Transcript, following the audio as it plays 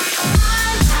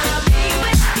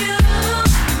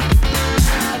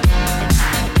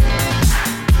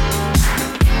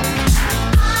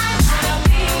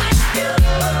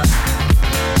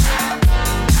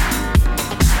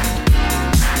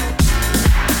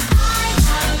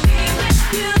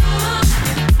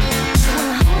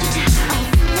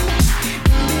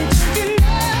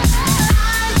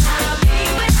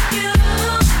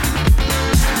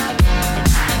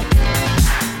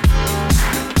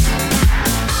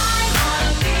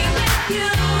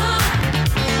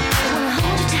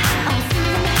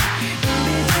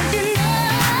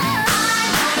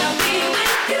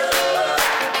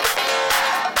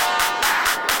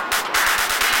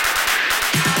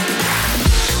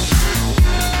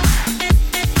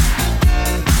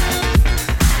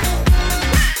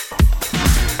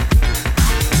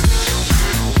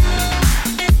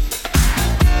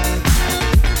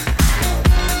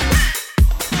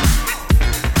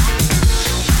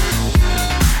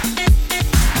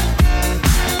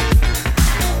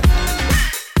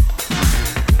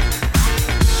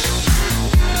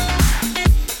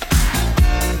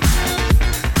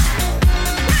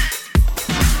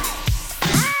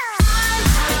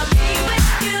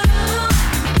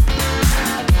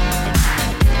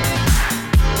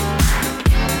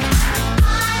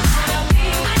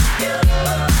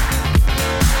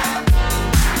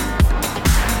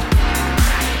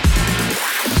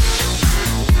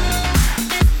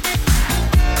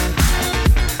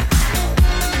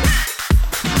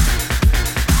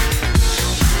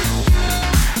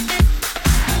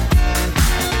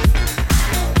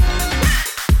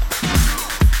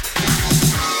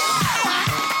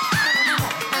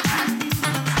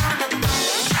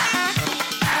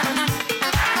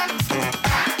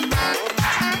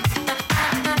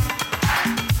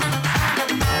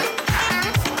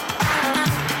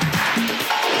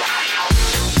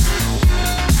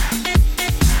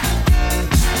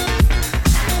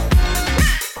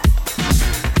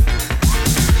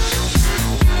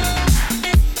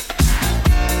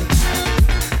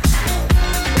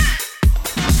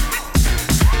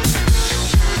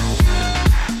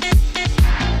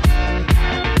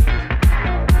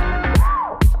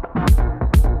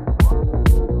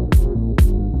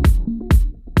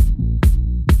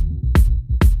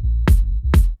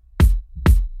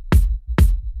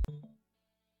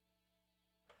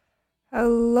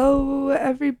Hello,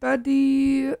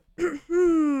 everybody.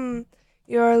 You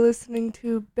are listening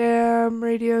to b.a.a.a.m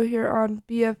radio here on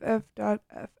bff.fm.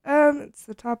 It's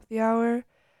the top of the hour.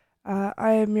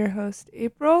 I am your host,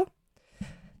 April.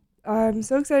 I'm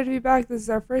so excited to be back. This is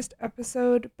our first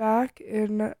episode back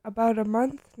in about a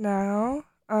month now.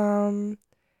 And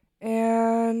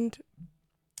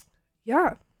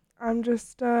yeah, I'm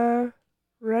just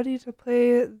ready to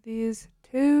play these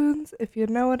tunes, if you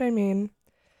know what I mean.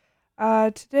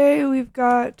 Today we've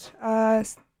got,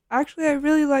 actually I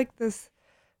really like this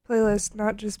playlist,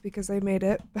 not just because I made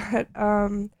it, but,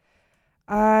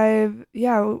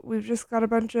 we've just got a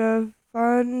bunch of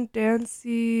fun,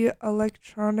 dancey,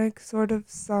 electronic sort of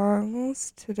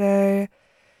songs today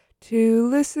to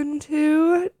listen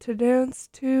to dance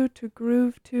to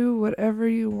groove to, whatever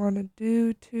you want to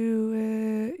do to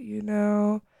it, you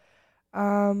know.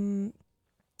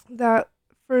 That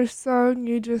first song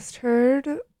you just heard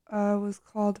was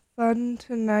called Fun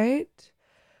Tonight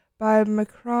by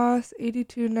Macross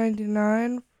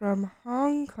 8299 from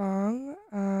Hong Kong.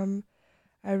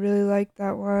 I really like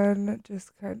that one. It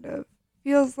just kind of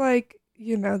feels like,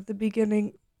 the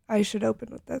beginning. I should open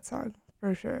with that song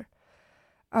for sure.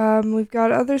 We've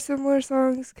got other similar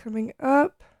songs coming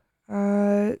up.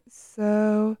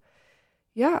 So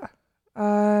yeah,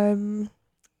 I'm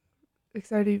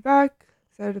excited to be back,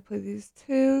 excited to play these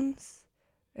tunes.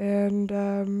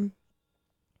 And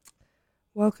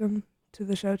welcome to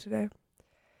the show today.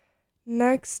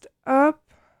 Next up,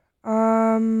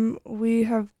 we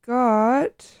have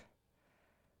got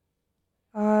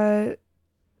Neruda,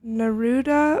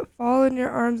 Fall in Your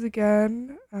Arms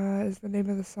Again, is the name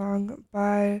of the song,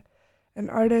 by an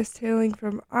artist hailing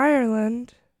from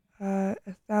Ireland,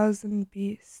 1,000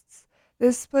 Beasts.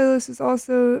 This playlist is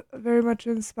also very much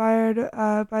inspired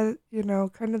by,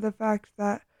 kind of the fact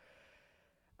that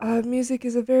music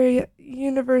is a very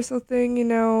universal thing.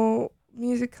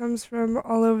 Music comes from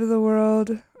all over the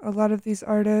world. A lot of these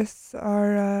artists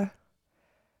are,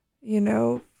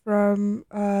 from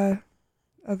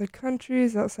other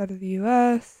countries outside of the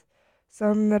U.S.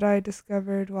 Some that I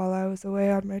discovered while I was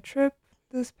away on my trip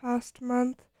this past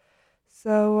month.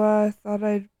 So I thought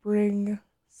I'd bring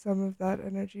some of that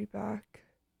energy back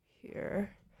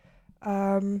here.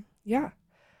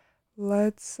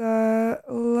 Let's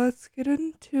get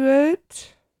into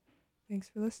it. Thanks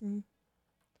for listening.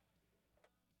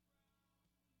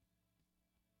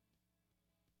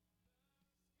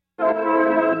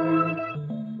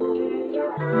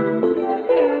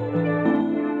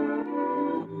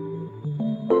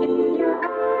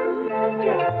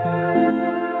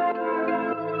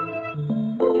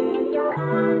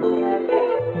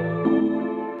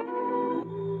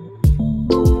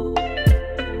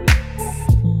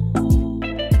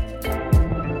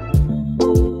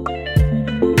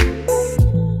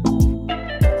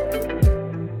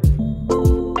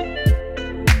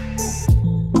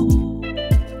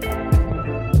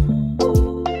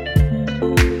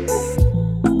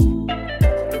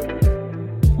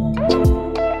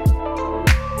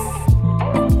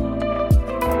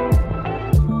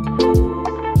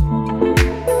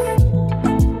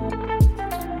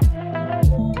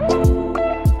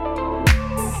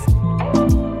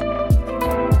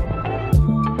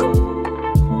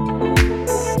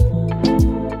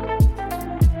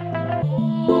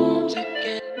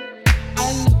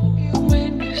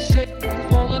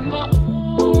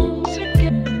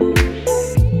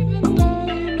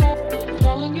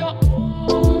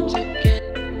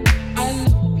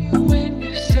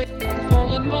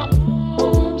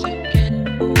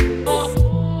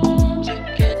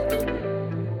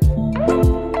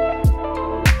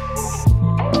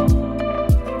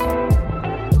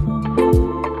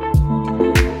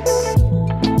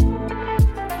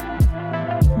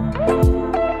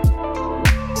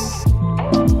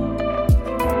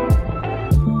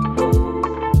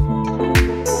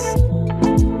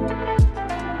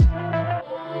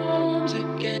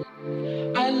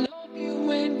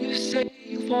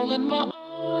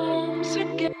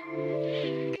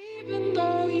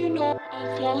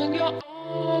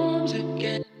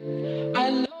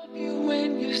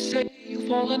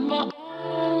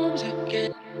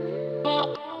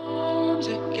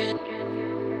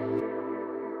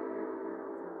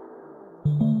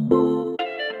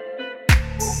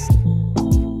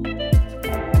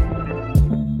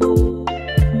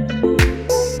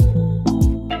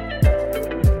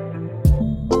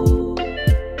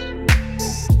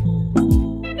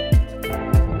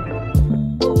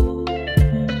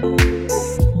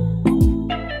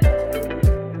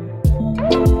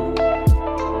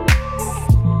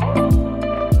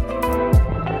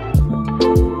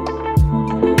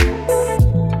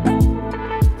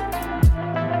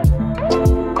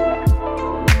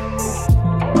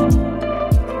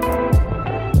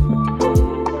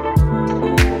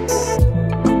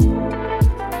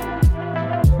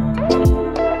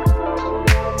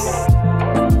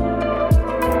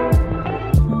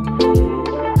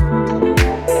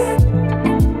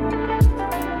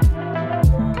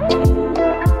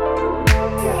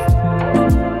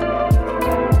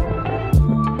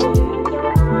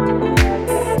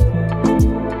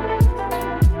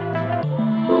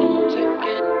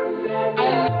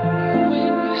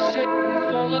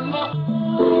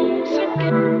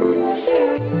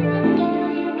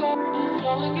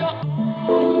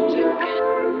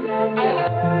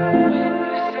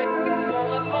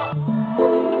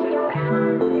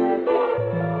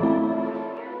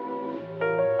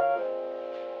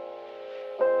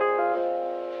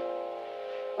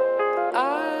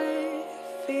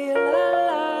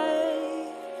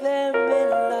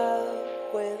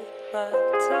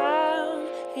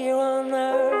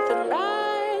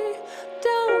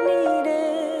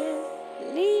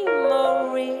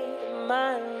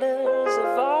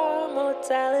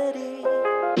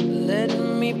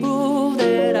 me prove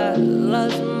that I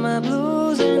lost my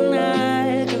blues and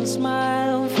I can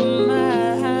smile from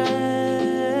my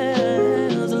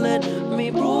eyes. Let me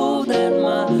prove that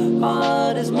my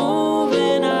heart is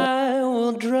moving. I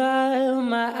will dry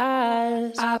my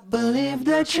eyes. I believe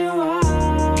that you are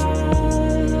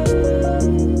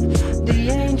the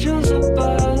angels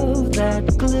above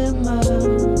that glimmer.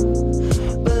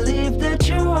 Believe that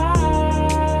you are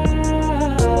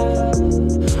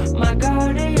my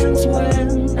guardians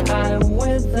when I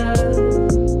wither.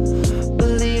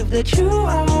 Believe that you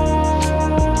are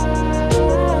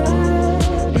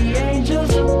the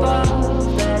angels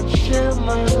above that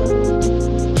shimmer.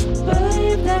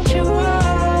 Believe that you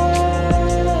are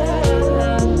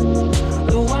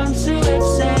the ones who have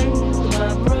saved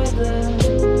my brother.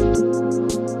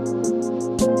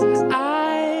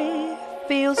 I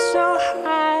feel so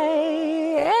high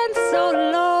and so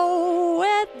low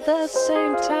at the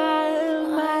same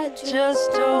time. I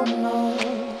just don't know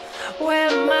where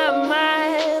my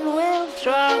mind will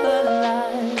draw the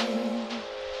line.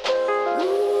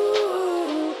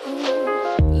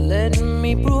 Let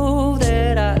me prove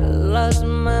that I lost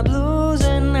my blues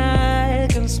and I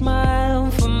can smile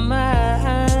from my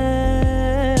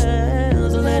eyes.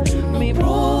 Let me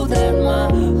prove that my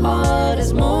heart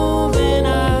is moving.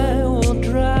 I will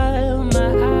dry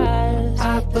my eyes.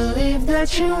 I believe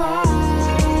that you are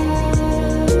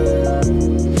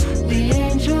the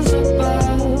angels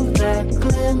above that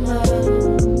glimmer.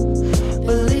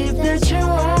 Believe that you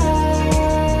are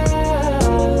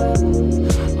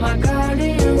my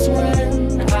guardians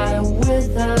when I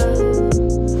wither.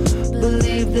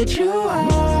 Believe that you are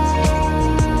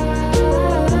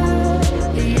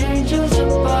the angels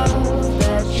above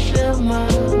that shimmer.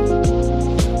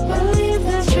 Believe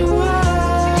that you are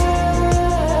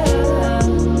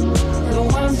the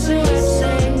ones who have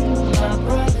saved my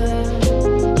brother.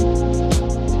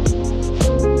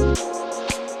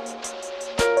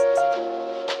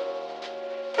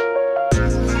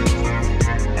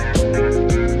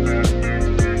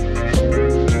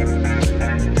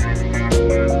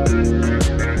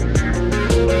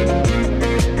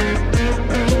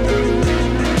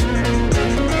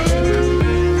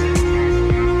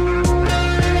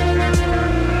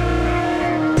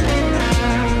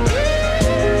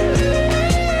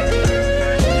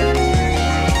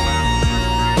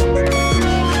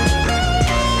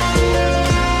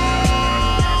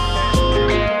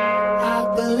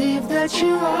 I believe that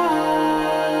you are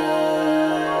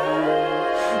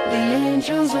the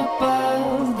angels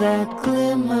above that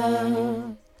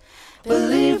glimmer.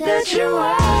 Believe that you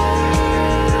are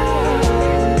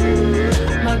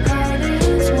my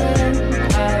guardians when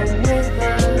I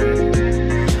wither.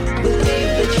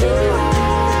 Believe that you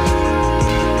are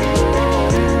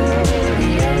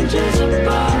the angels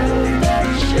above that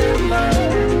shimmer.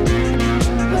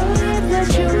 Believe that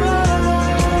you are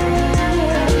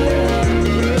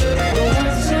the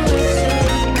ones who will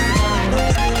save my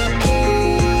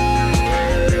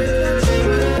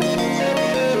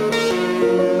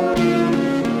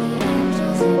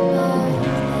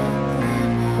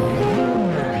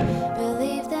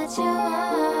Believe that you are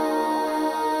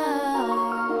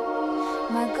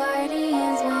my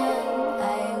guardians when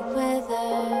I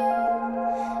wither.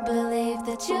 Believe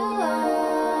that you are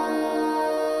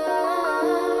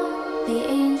the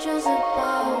angels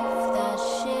above that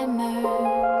shimmer.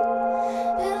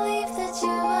 Believe that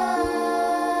you are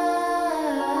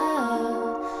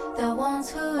the ones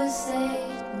who have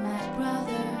saved my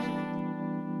brother.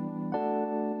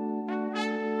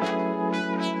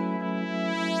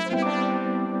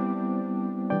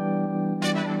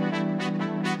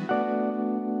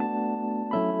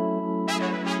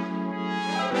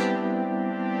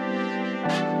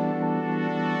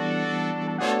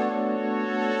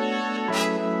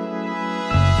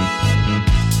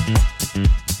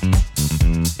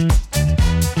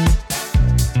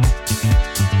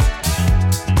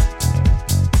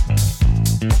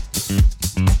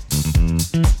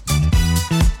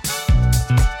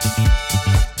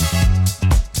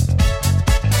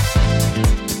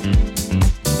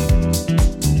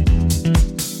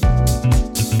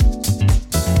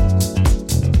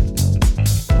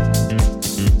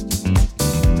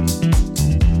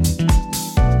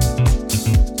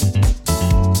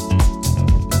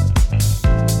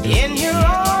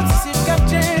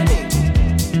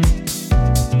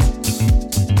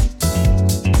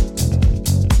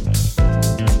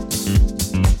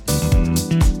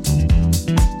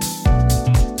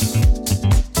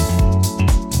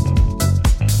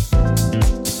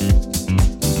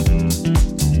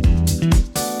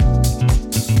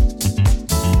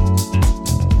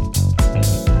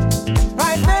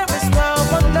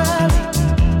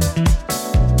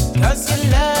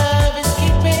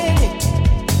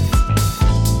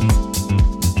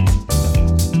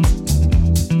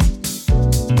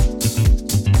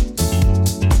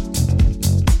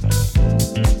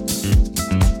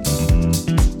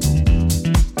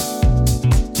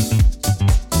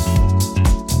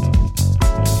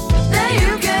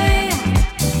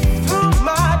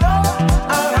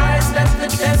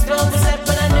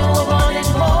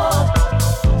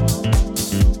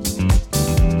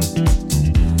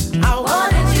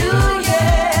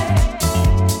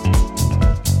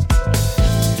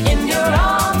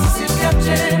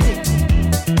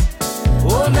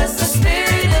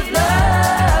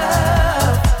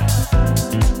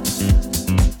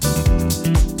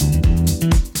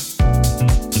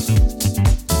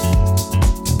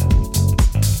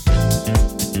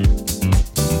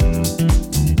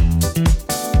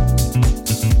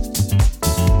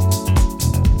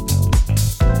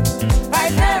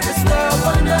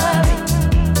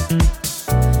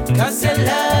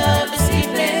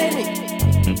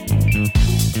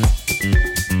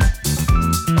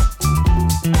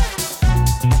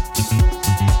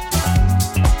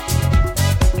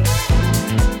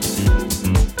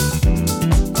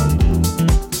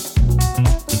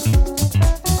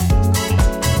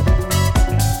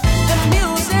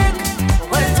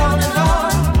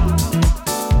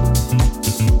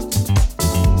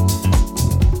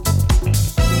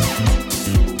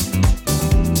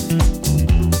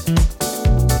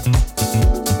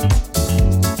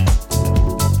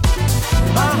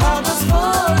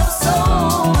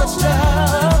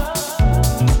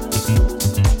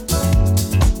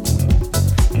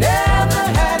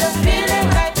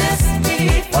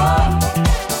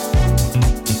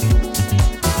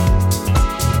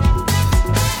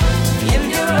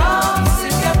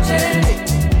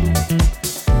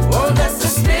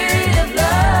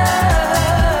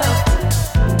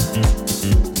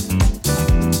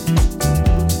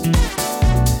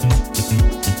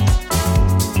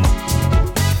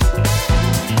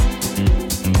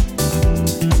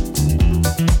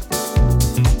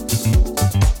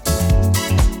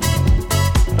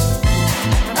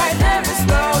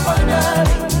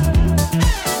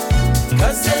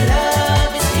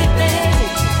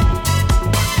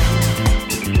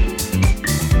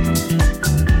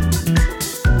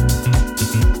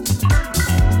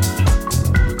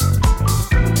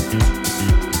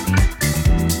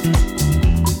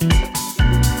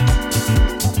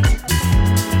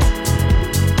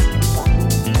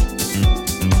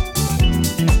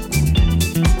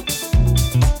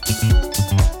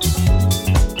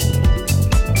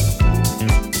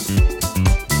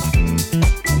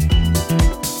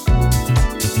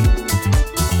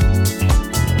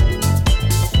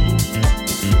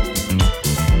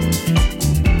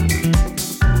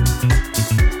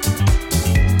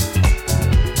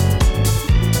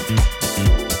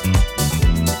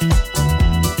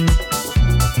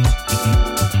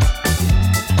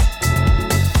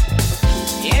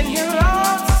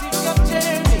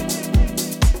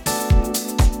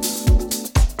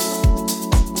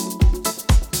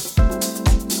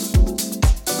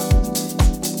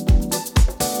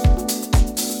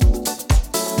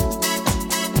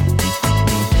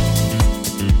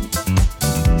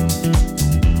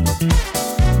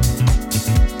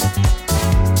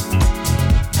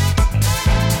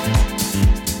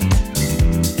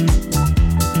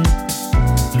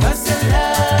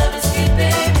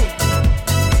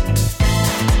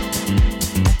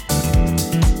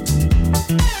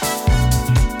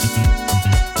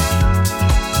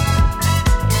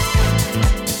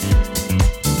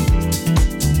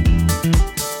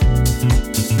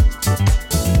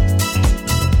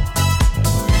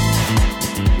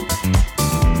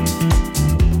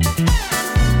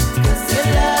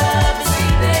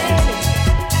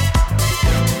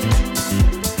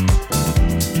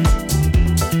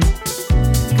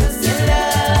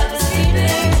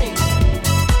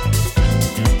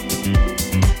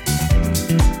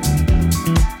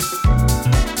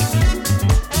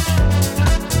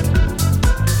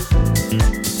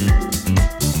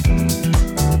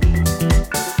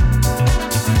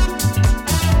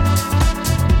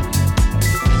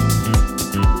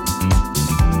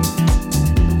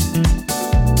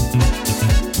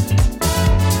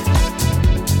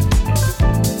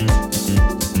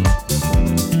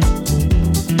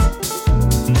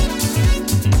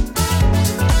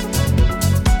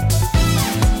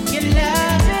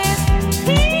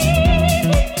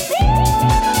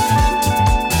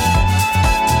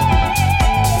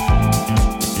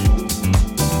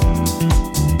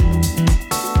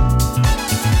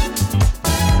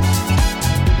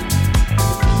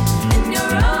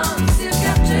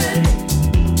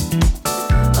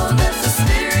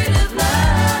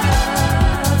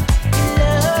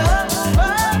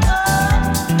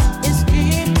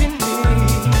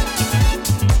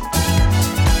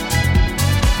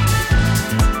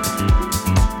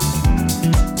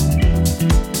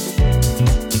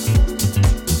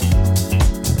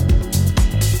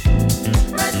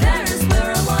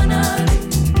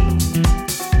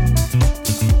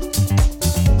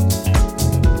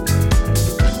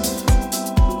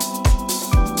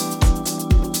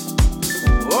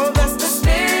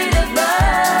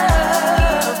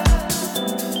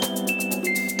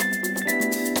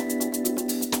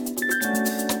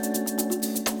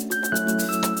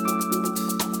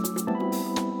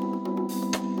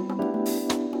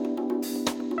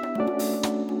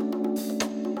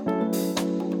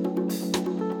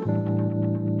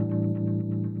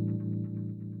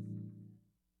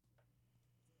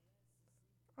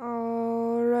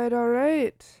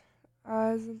 right.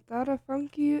 Isn't that a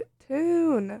funky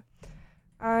tune?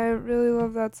 I really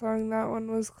love that song. That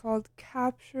one was called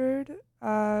Captured,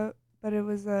 but it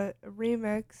was a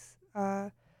remix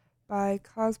by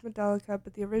Cosmodelica,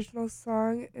 but the original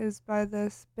song is by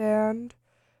this band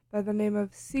by the name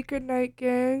of Secret Night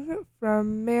Gang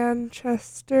from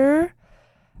Manchester.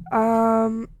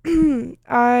 I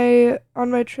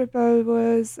on my trip I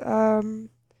was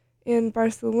in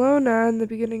Barcelona in the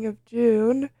beginning of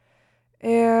June,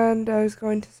 and I was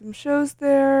going to some shows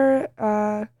there,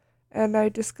 and I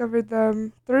discovered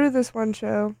them through this one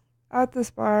show at this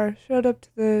bar. Showed up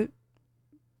to the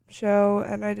show,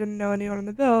 and I didn't know anyone on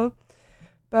the bill,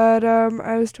 but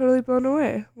I was totally blown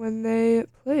away when they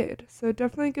played. So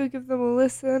definitely go give them a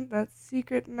listen. That's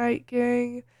Secret Night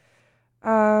Gang.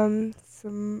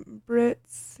 Some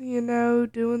Brits,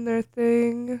 doing their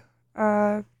thing.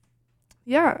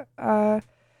 Yeah.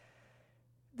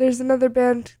 There's another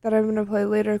band that I'm gonna play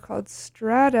later called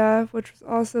Strata, which was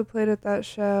also played at that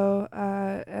show,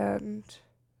 and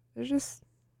they're just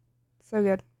so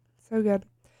good, so good.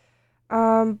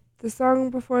 The song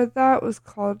before that was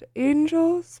called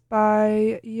Angels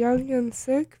by Young and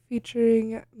Sick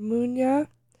featuring Munya.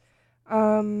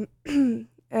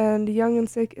 And Young and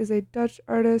Sick is a Dutch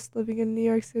artist living in New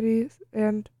York City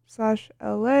and slash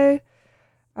LA.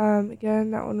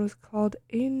 Again, that one was called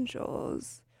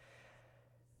Angels.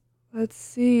 Let's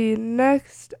see.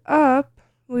 Next up,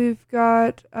 we've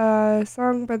got a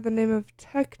song by the name of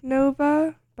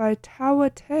Technova by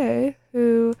Tawate,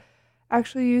 who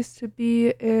actually used to be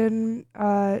in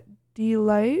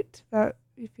Delight. That,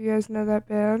 if you guys know that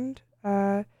band,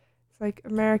 it's like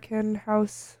American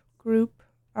house group.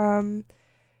 And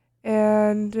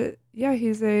yeah,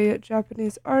 he's a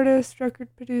Japanese artist,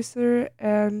 record producer,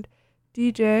 and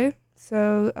DJ.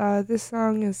 So this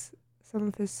song is some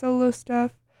of his solo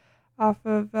stuff off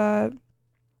of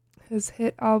his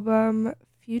hit album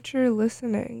Future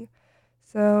Listening.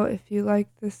 So if you like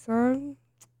this song,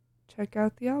 check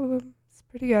out the album. It's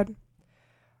pretty good.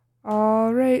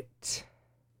 All right.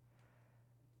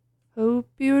 Hope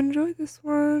you enjoy this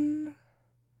one.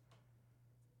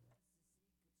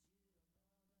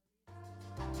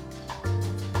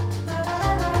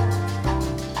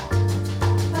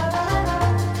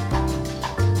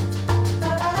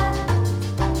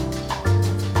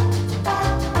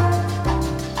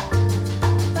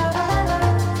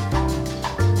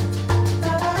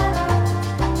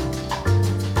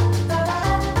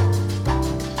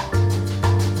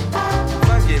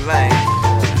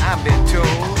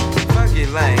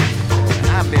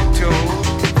 I've been tuned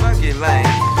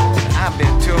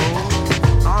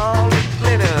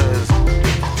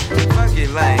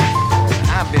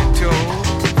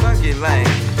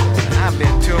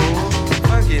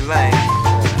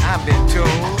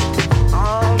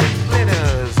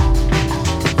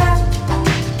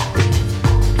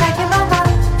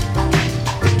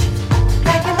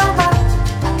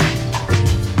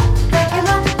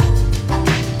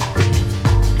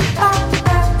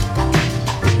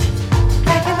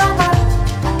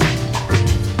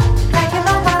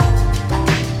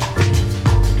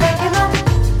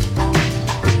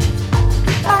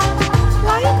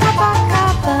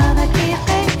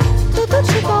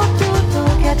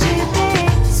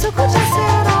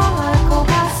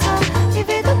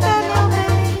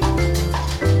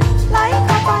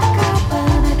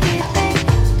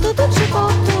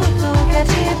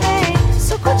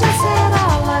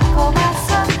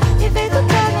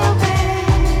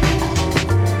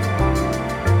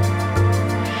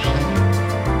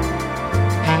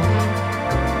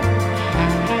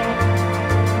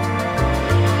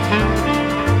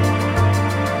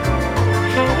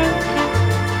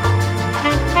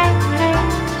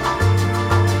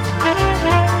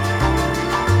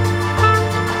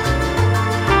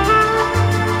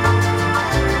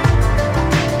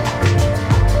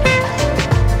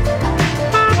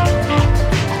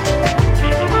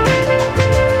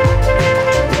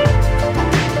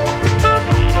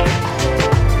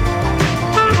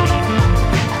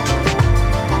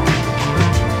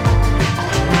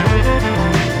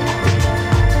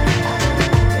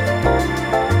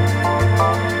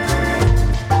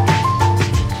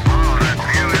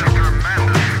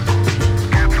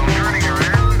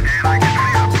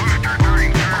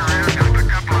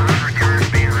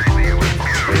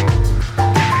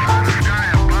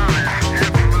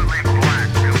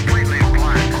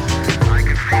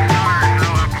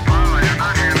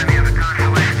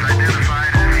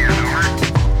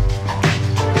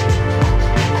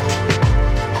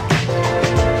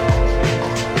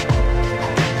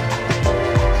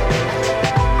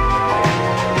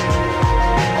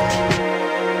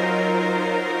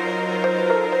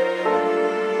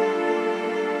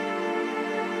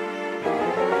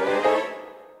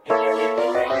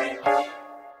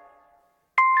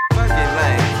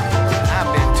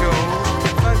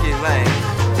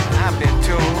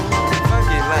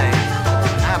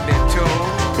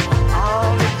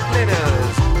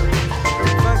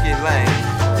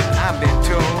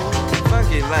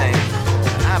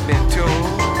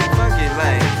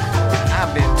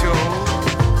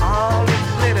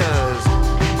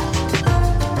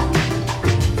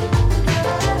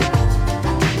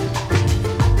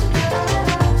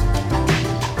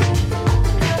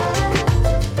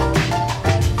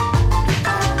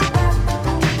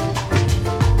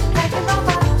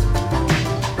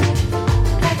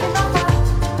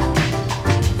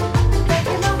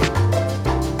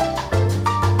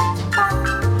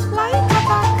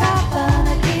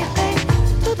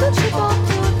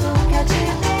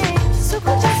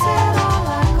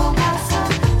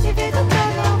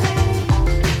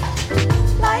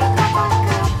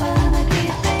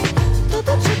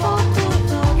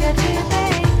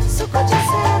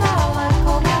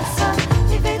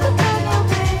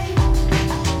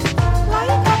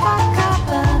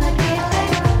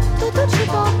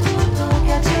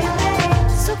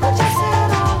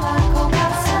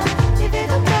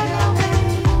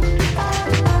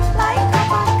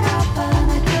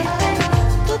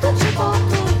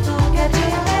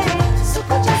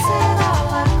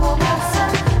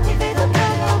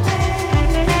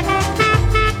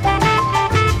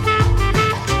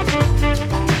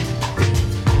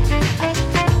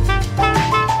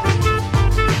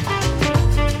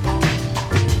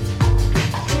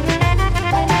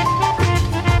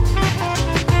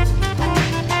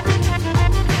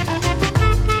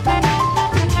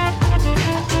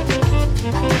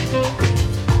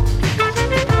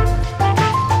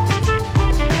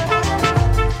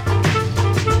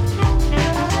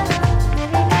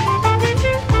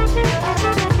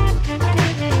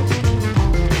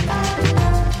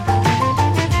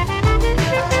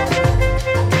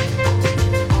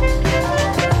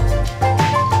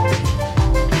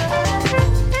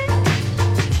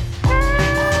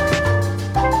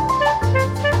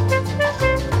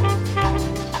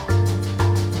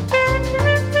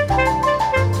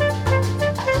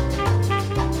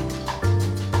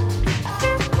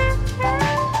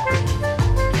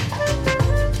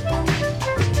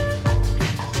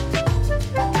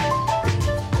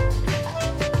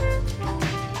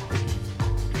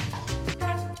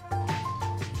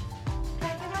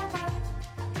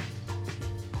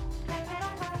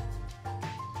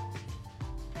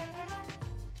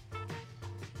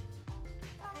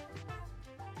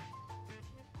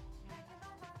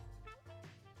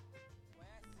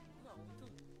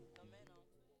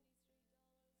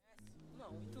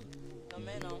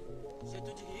Também não.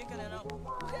 Jeito de rica, né não?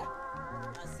 Por quê?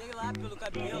 Ah, sei lá, pelo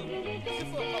cabelo. Se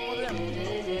for, qual o problema?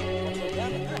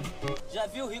 Problema? Já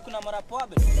viu rico namorar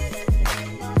pobre?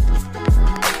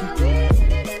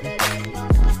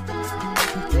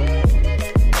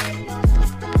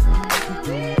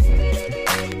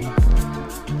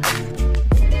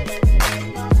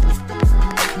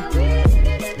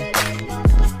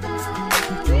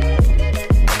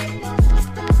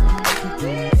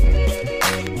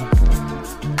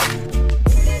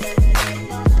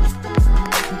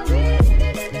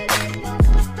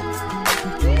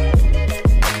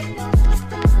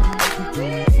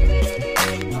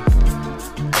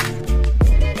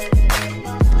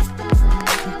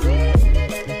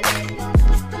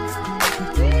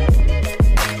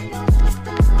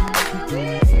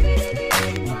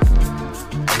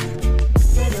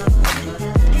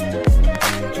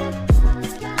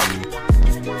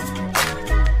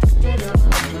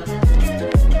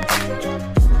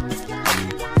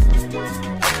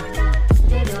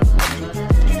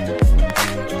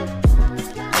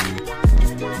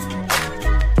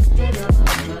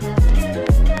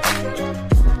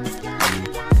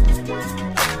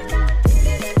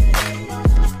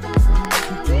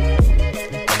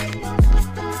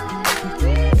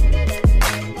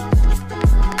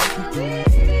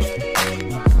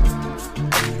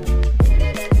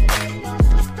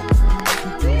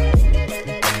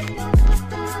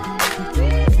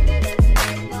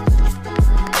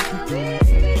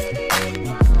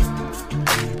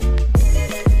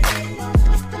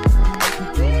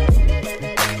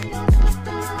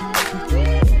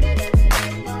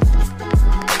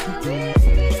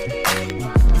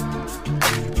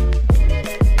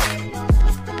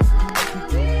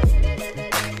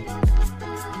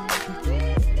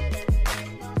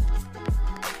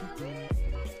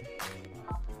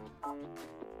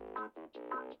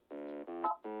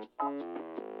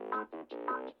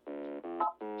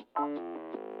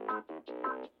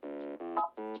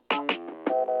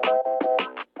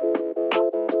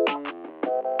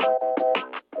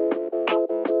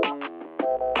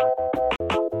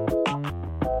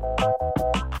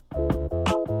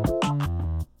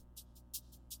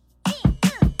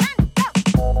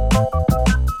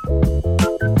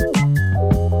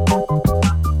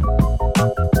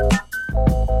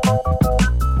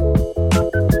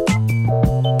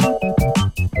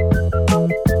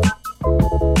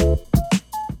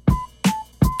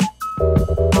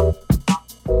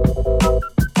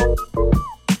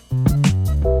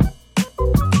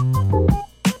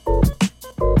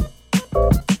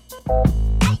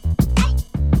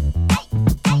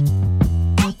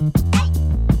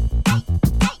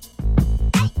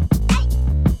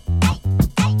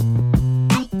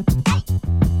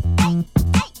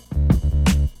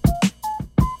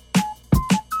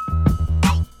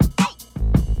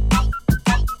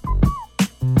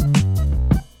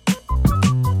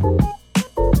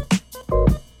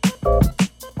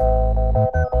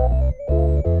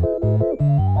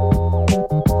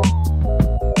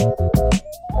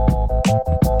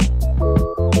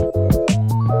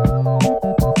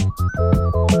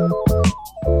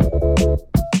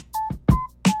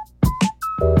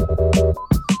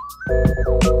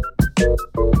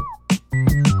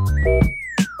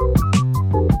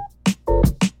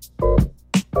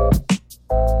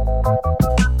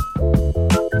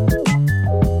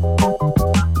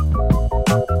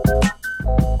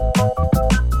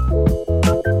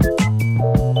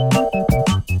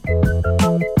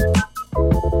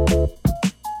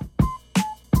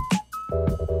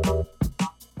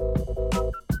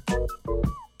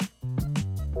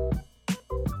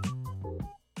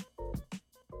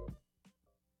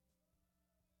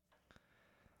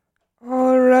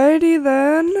 Alrighty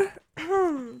then.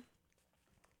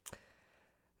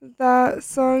 That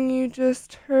song you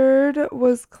just heard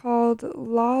was called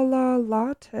La La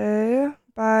Latte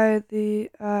by the,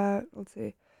 let's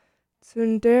see,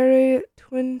 Tsundere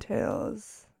Twin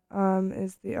Tails,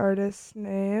 is the artist's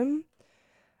name.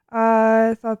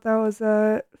 I thought that was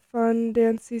a fun,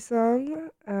 dancey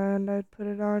song, and I'd put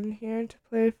it on here to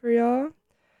play for y'all.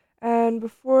 And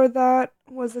before that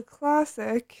was a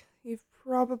classic. You've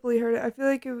probably heard it. I feel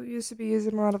like it used to be used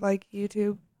in a lot of like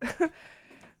YouTube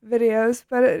videos,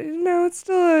 but it's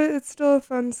still a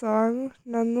fun song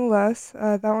nonetheless.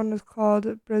 That one is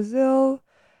called Brazil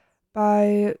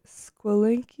by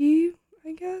Squilinky,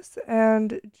 I guess,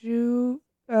 and Ju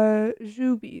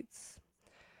Beats.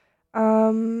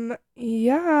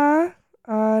 Yeah.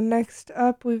 Next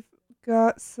up, we've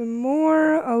got some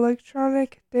more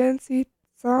electronic dancey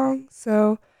songs.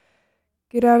 So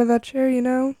get out of that chair,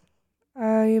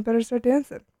 you better start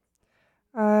dancing.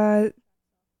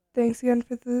 Thanks again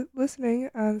for listening.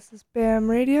 This is b.a.a.a.m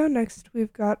Radio. Next,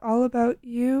 we've got All About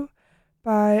You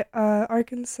by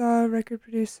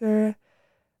Arkansas-based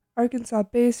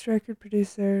record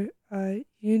producer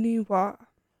Uni Wah.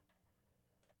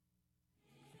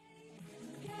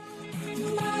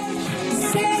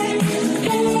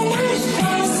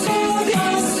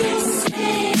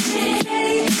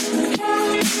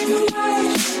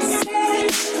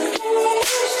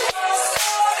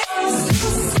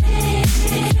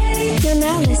 You're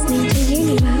now listening to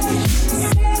Uniwa.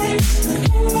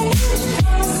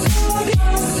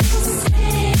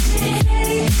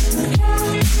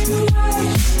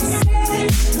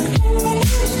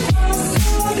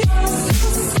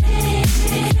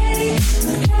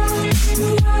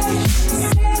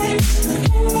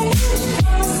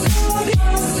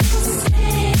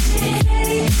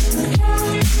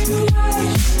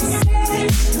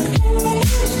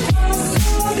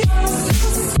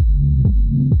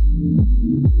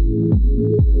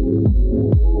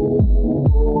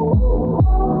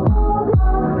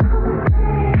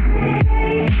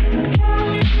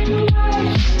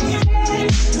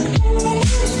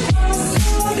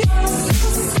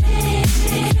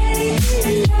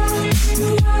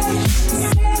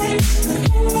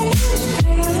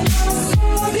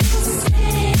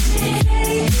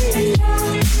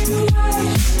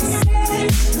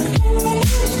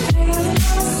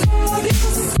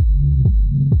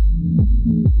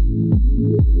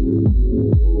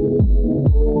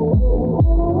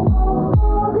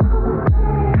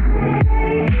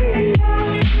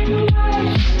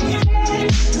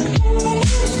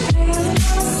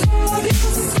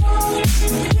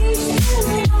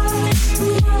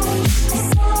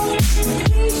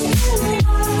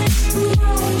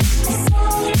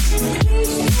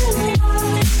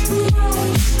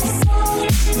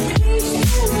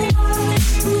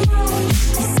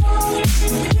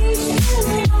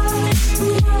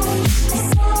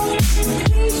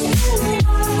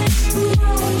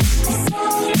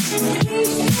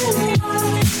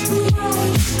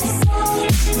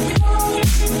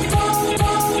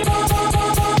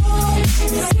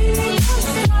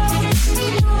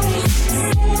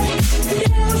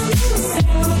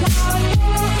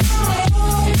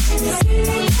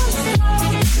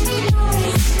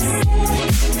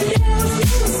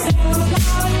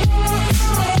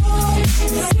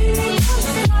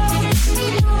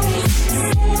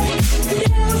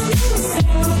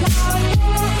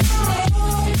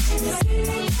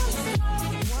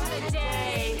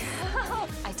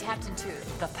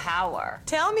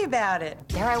 Tell me about it.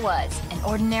 There I was, an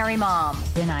ordinary mom.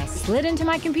 Then I slid into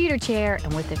my computer chair,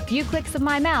 and with a few clicks of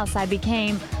my mouse, I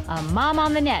became a mom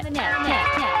on the net.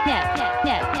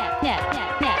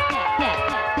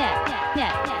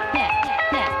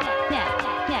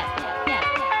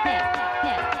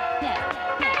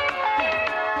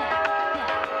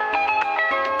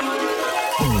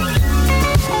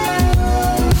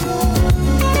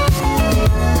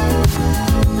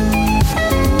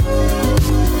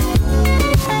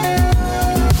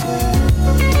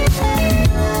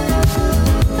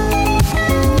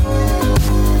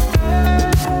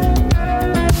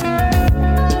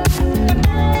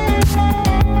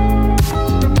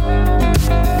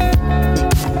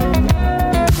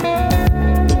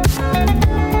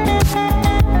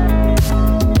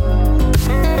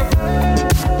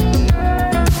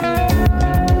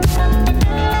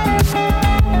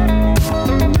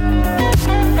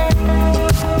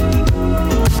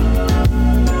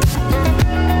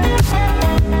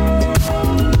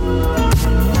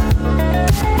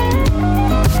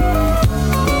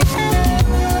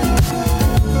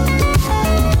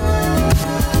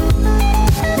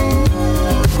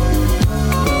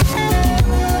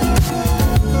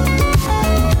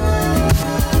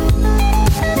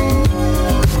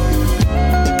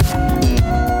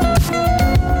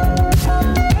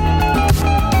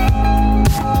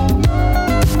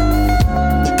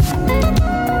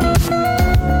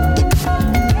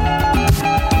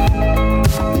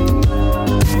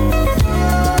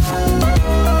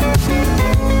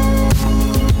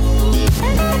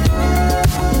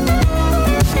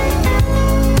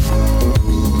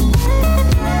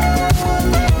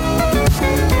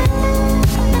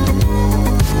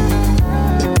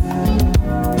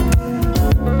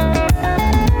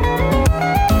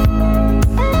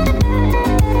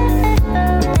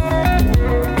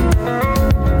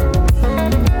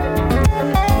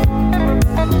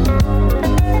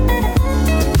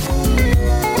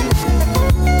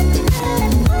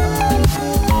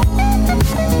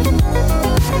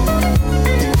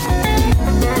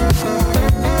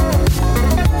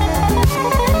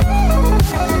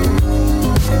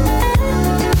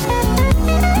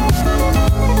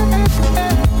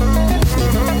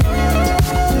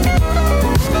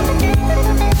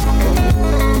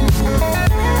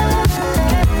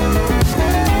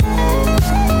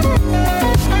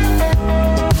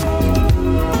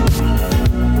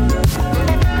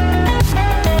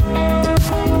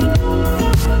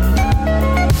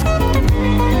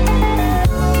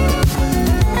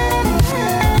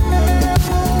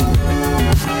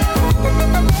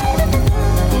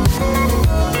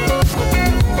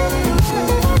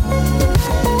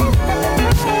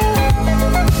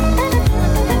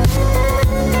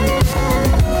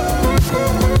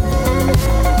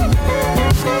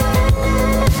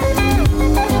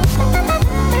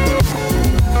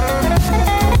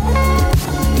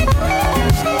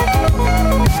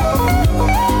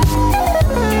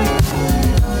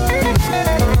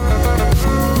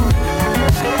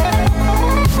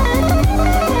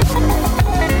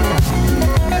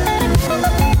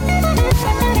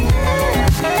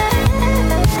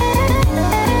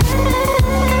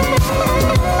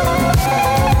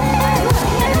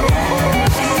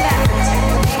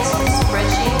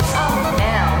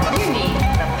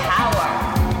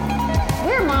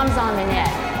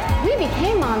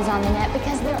 moms on the net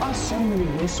because there are so many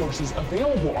resources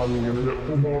available on the internet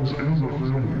for moms and their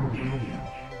families.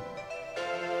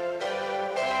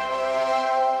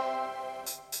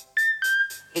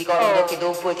 Ricordo che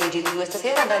dopo TG2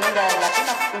 stasera andrà in onda la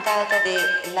prima puntata de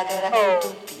La Grande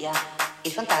Utopia,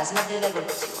 il fantasma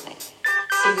dell'evoluzione.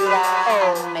 Seguirà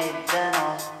a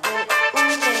mezzanotte un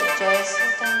leggero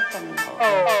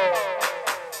 79.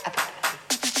 A presto.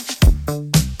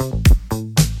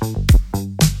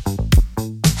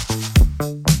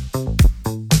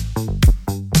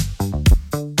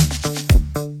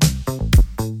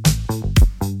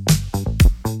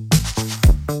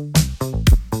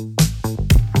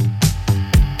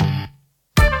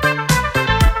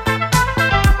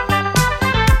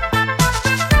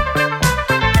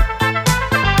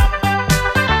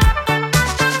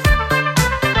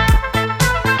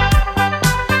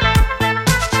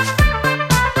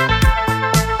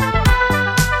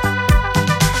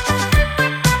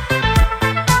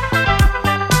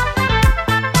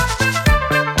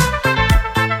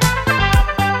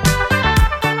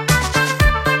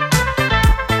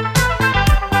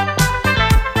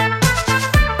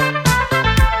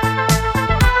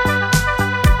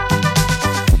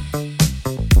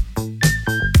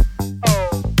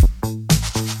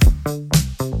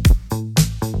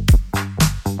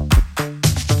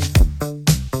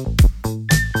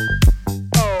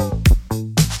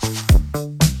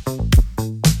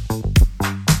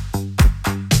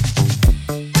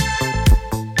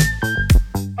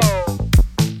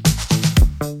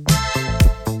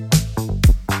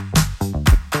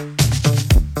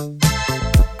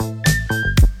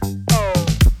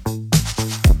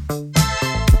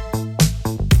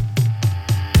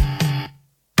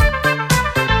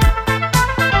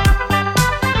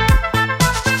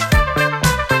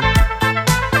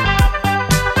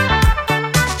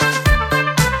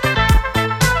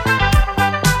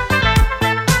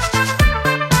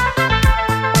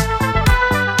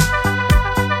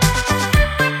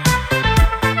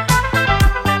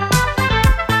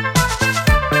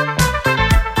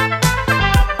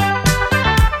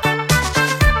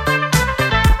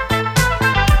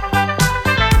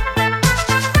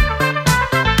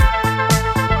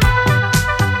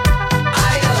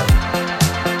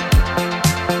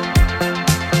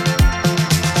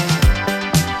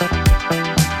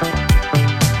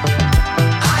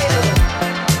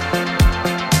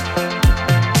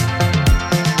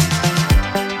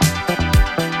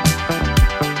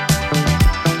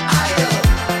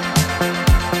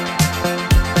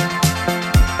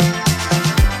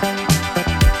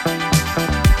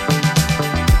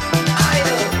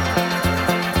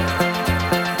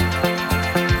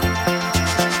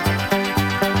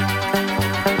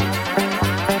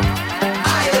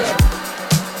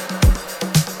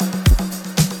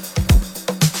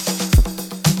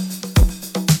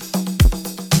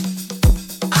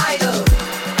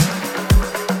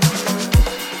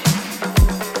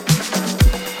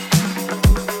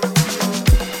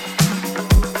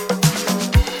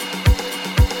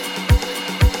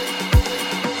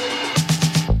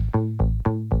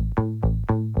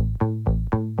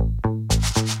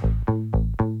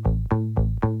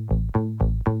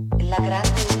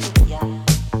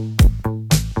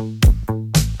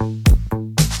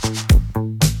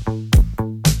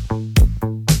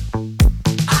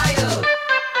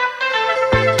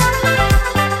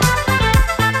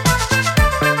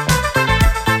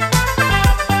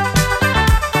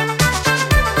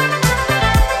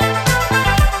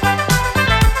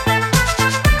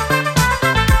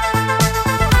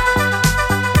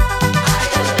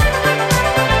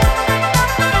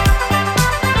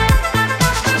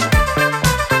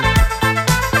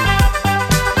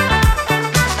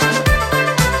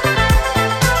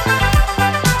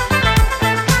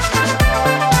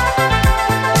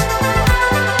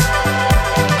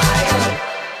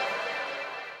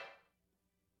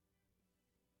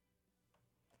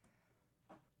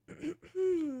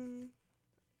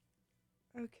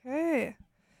 Okay.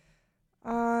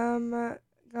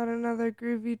 Got another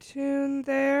groovy tune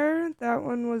there. That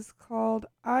one was called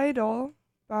Idol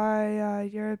by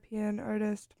European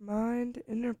artist Mind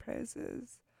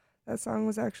Enterprises. That song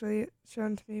was actually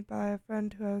shown to me by a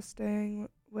friend who I was staying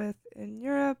with in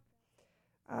Europe.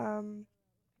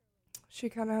 She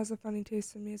kind of has a funny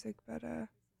taste in music, but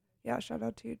yeah, shout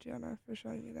out to you, Gianna, for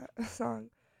showing me that song.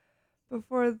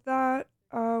 Before that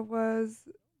was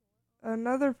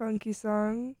another funky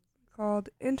song called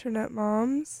Internet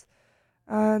Moms.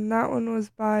 And that one was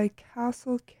by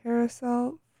Castle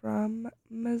Carousel from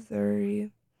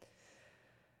Missouri.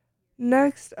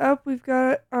 Next up, we've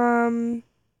got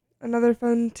another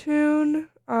fun tune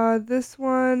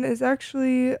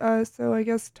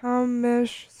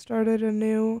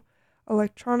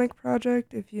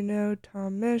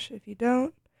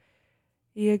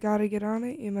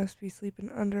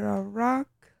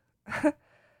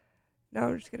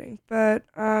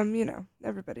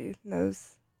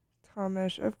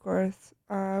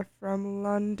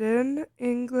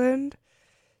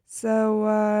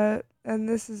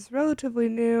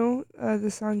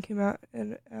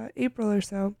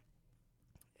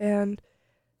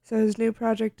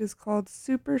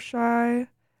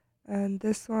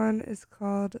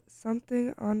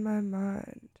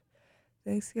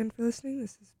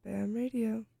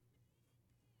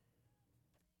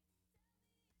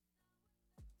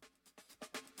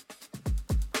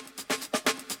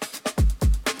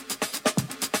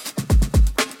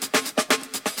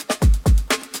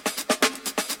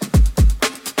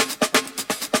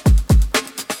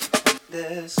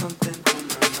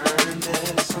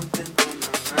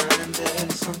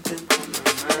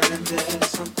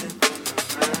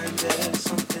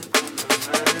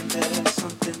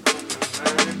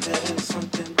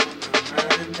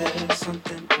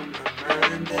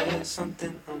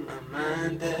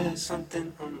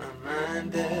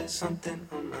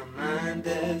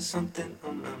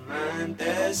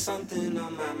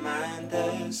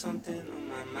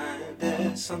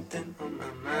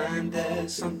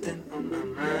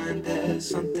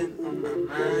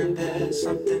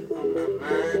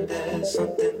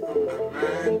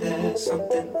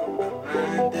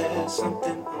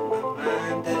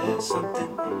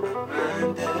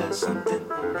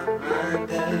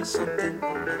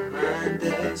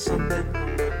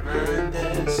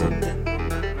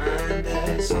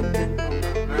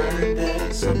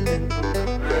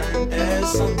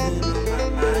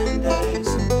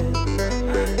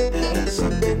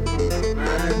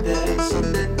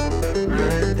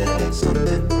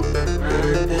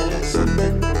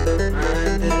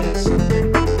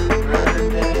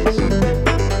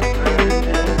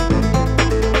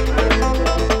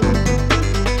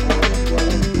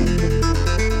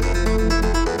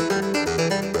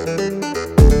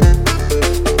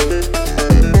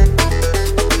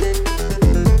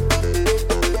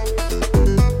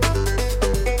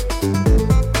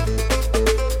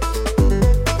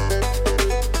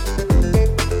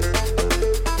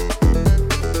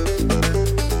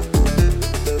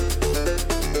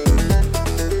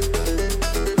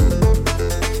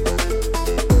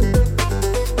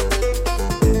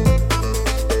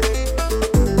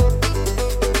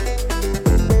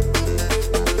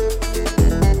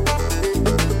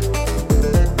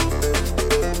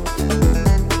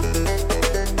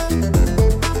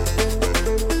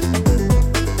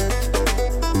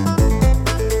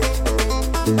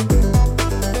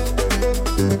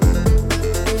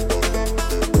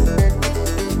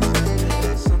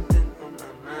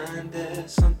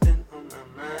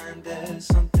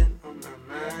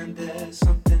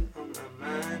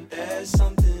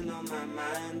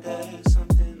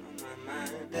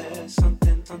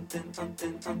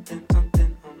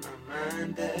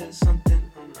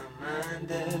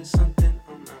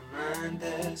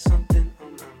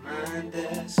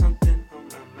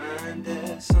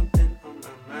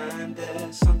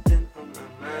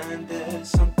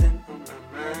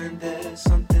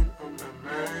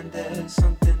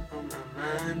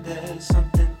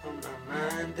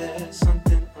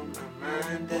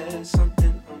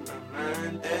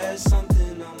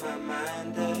Something on my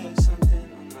mind,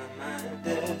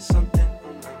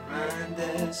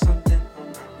 there's something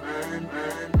on my mind.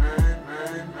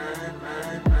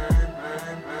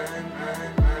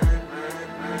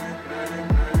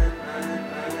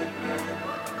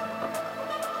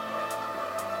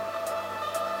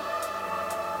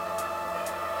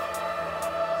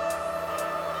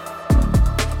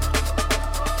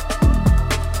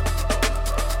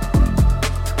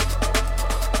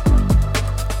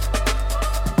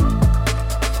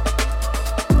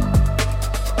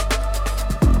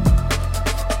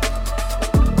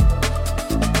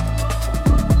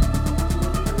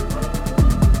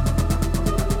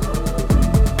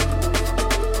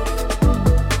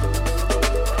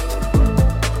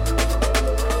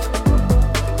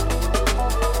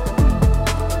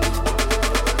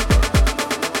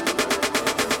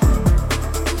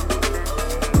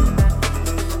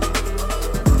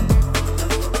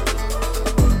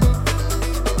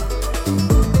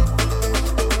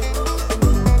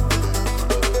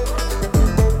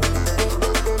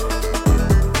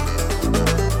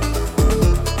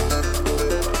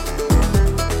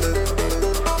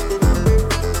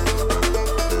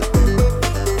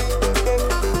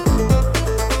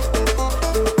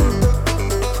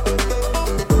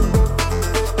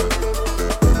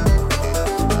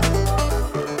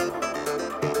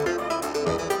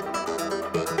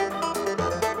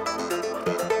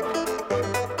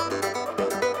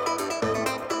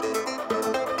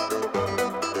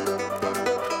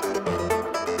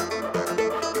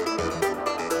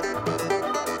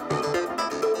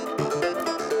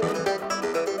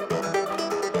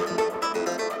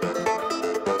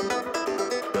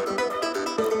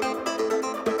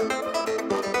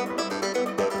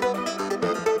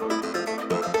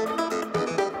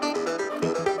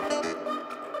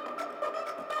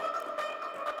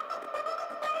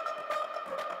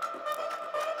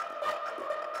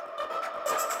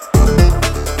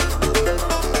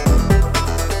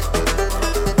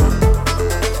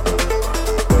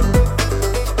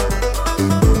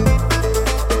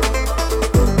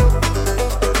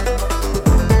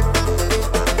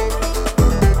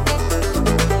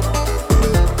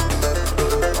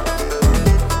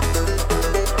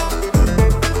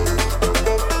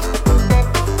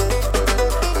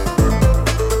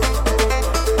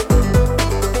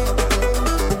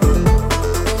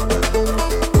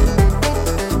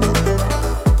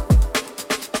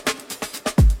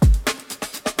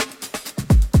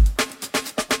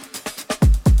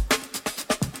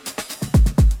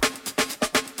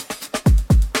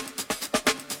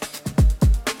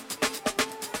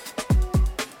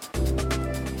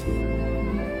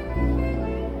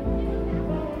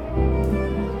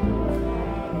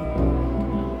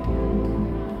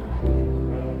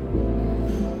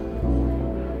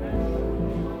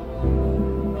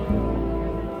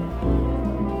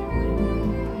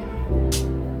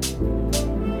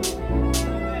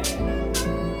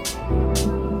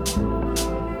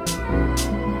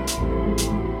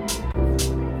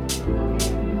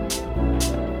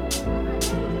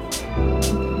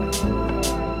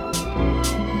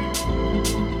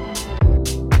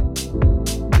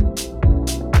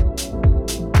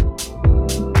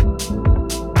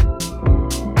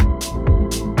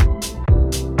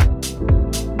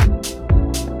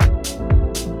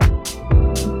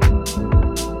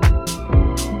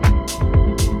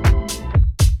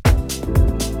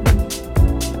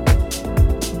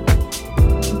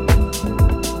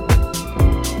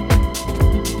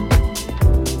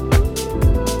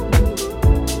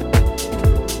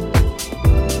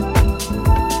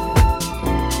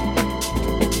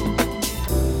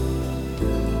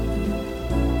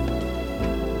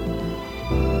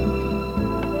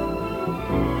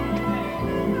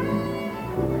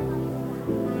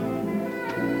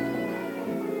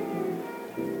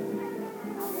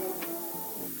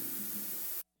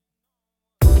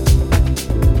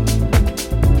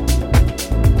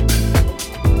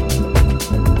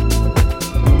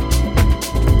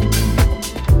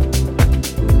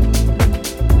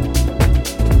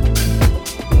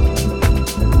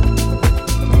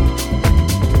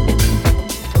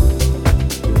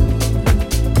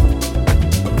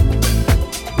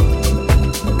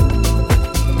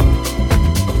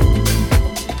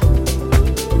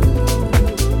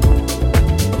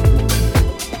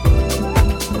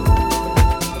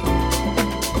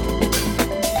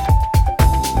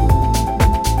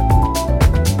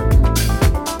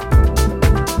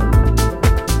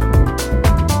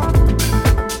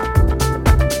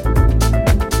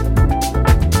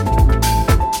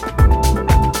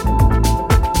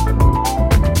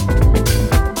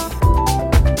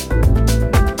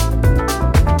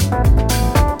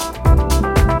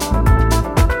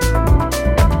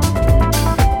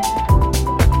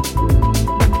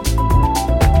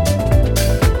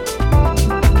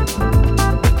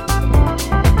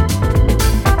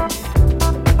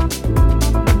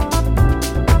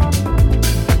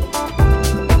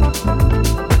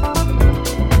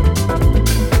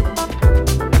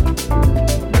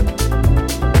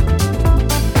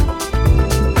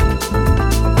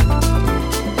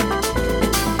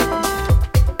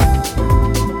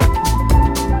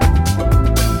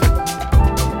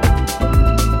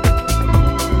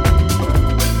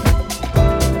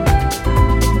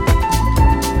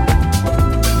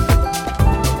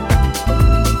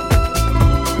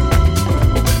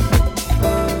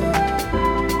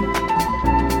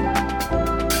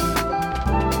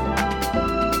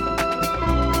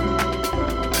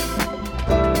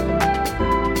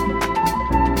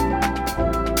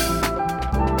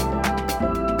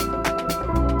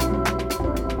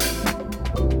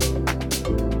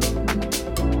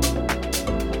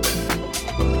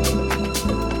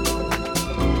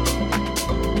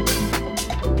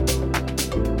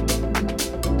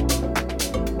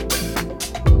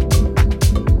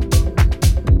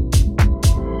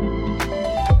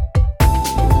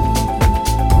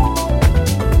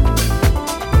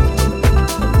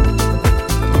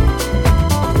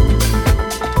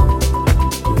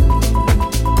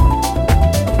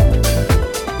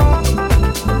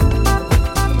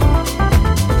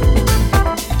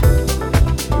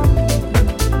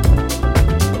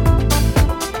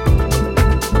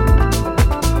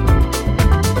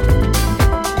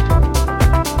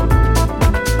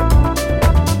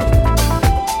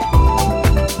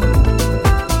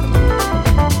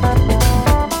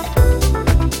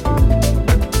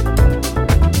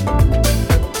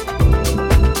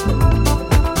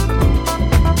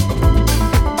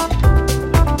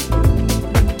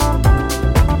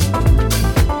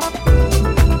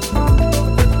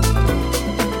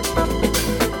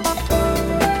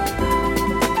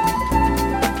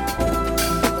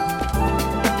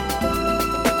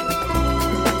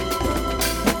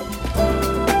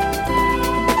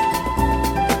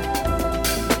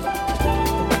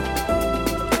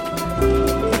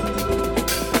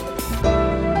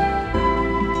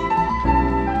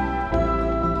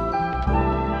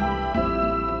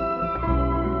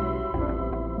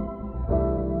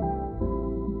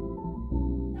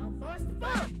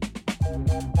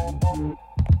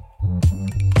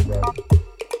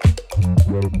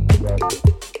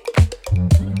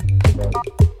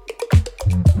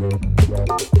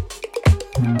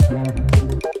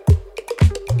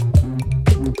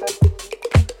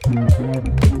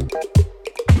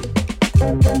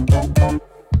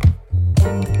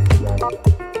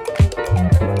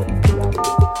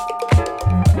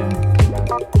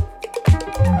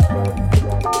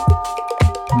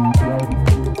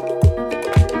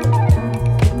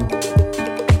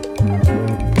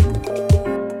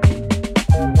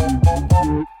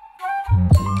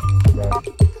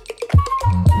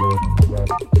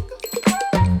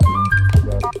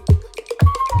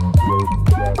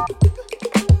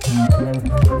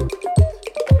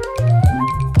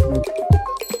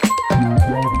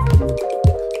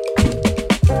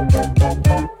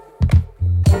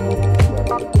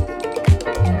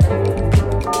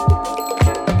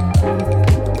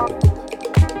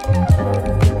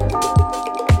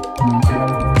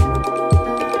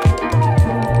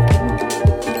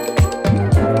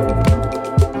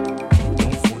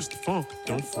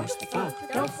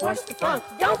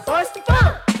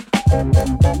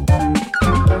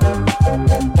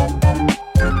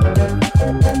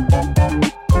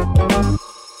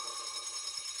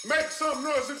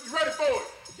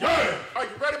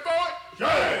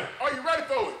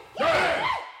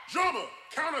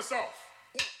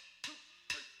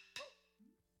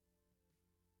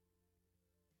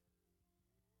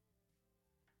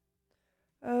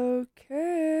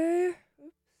 Okay.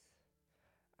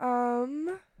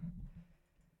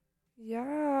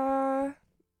 Yeah.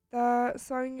 That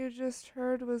song you just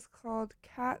heard was called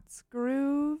Cat's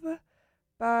Groove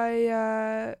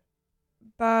by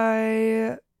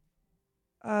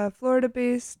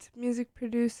Florida-based music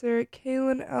producer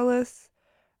Kaylin Ellis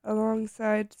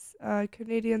alongside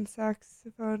Canadian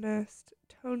saxophonist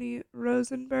Tony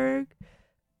Rosenberg.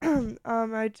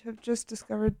 I have just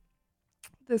discovered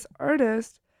this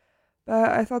artist,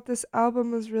 but I thought this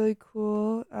album was really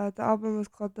cool. The album was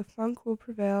called The Funk Will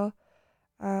Prevail,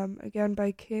 again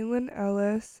by Kaylin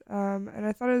Ellis, and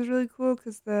I thought it was really cool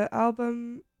because the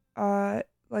album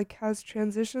has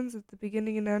transitions at the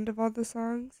beginning and end of all the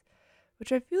songs,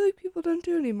 which I feel like people don't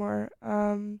do anymore.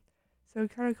 So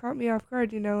it kind of caught me off guard,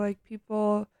 I feel like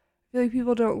people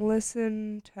don't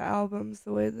listen to albums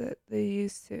the way that they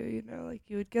used to, like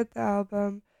you would get the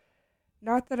album.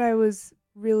 Not that I was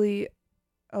really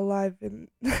alive in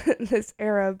this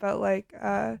era, but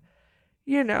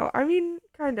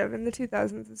kind of in the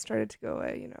 2000s it started to go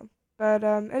away, But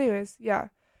anyways, yeah,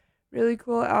 really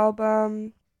cool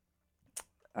album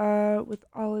with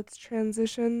all its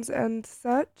transitions and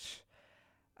such.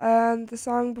 And the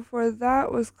song before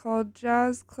that was called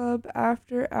Jazz Club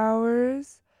After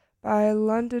Hours by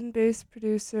London-based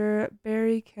producer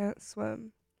Barry Can't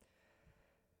Swim.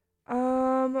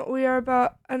 We are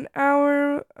about an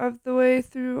hour of the way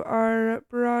through our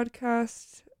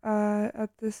broadcast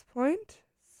at this point.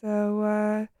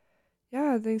 So,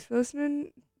 yeah, thanks for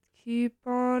listening. Keep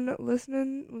on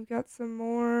listening. We've got some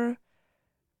more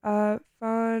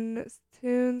fun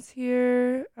tunes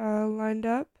here lined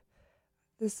up.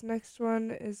 This next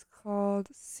one is called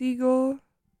Seagull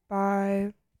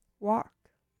by Walk.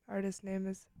 The artist's name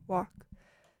is Walk.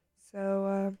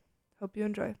 So, hope you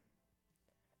enjoy.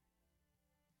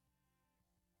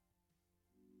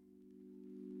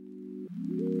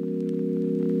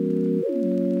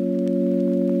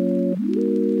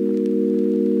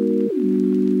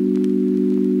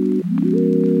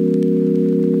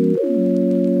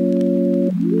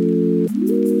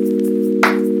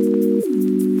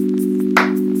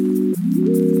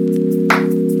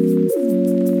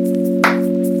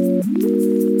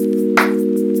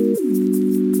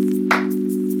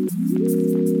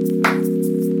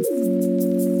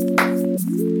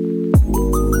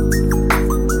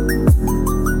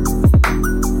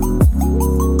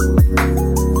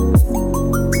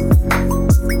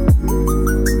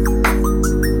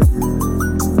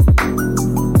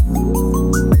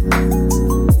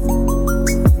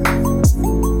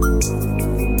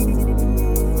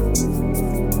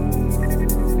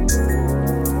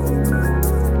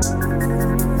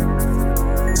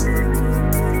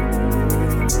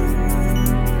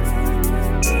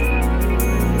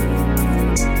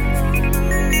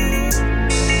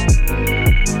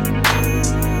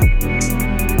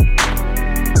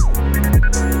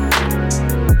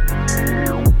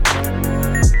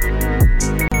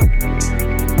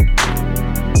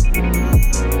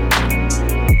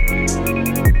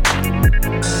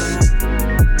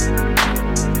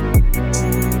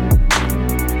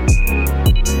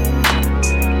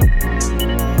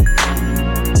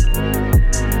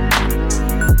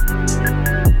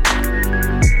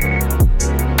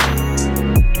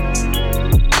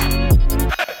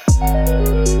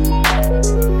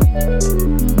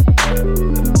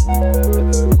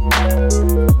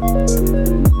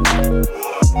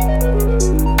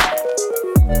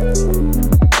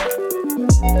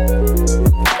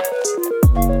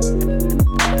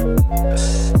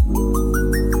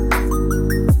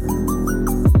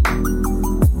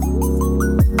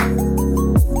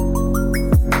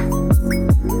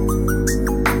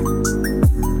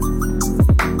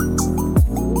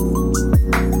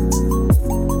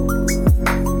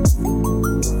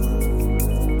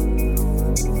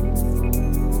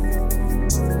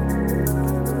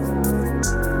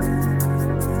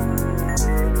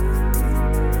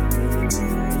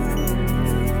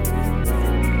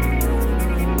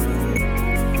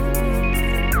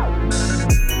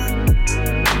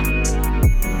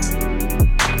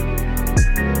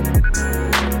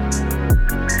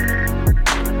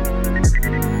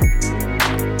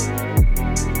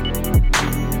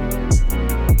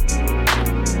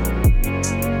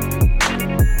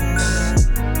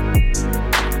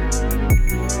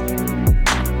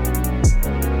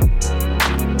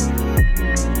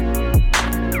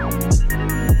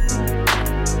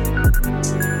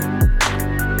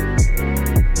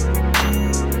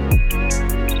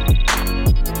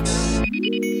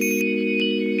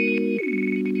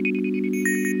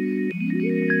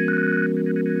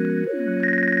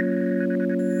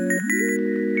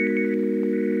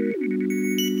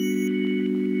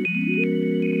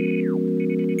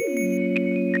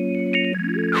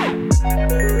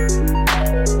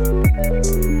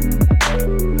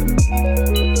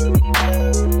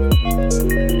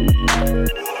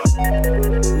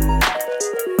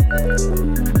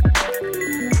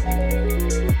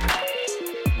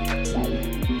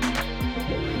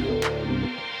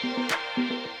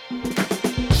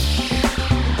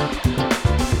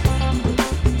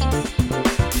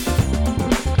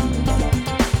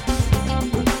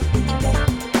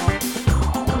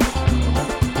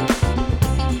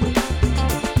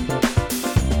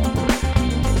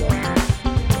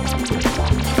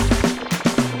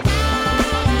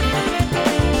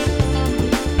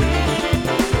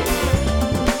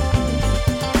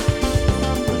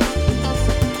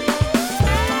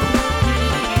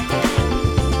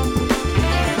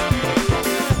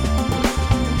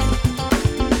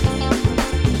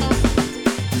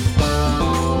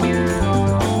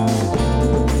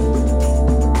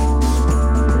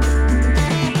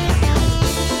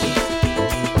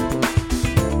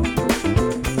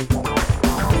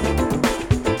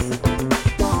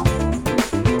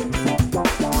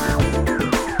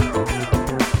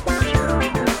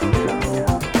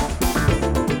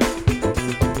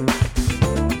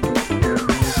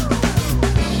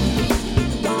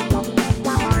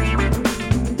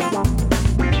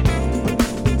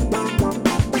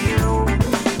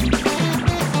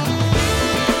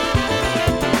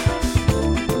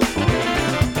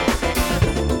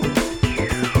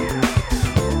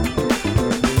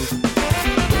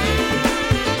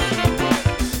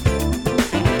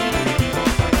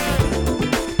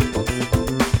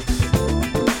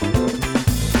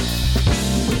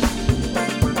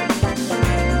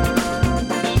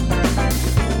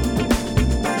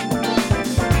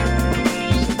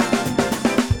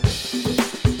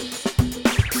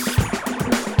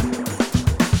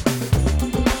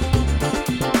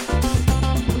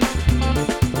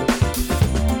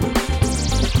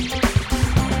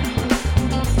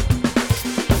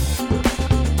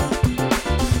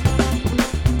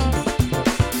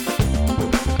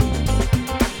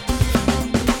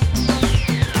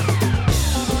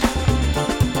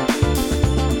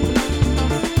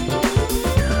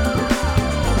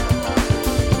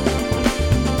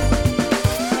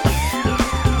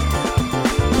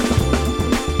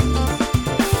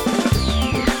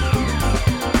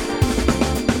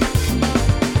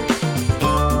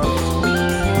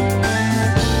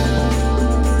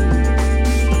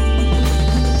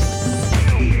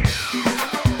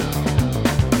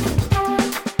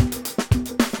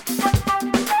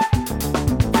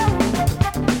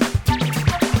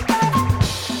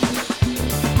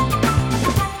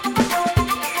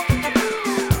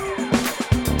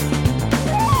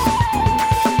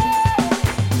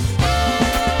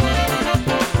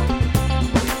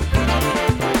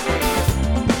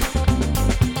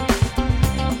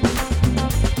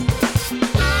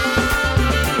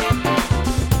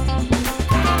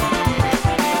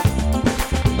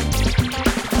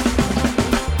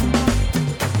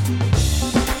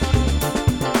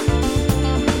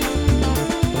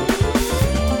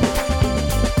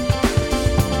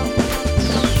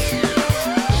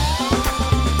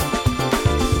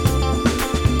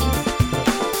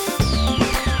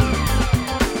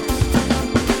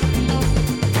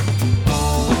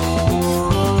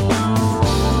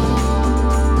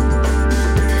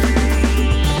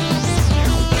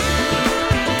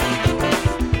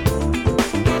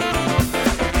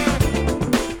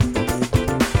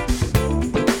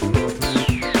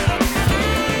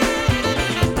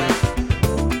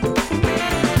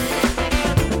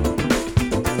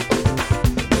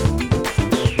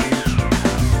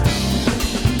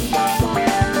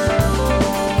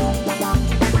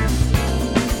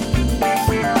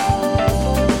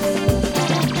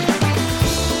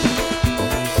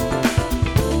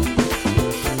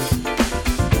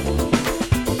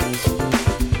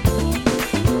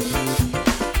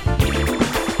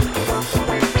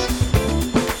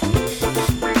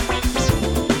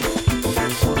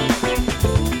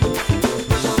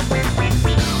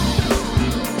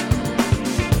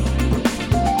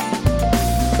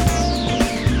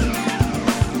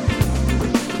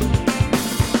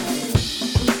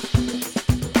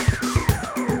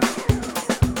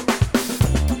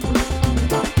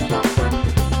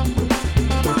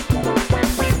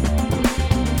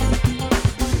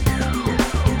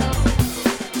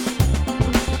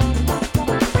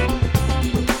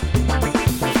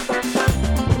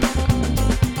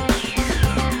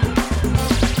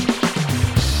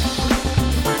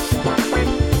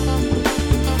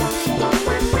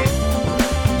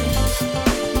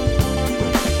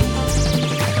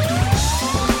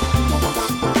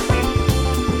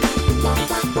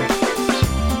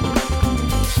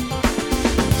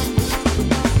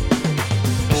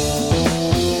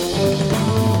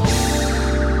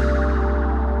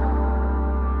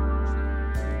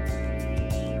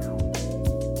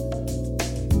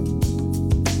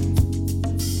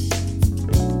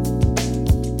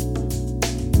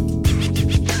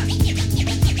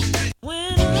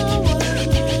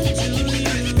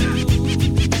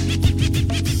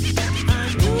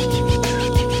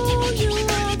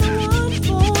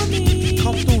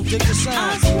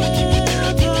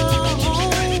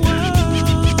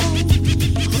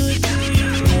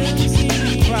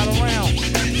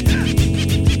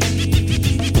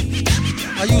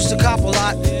 cop a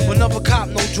lot. Whenever cop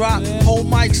no drop. Hold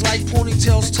mics like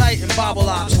ponytails tight and bobble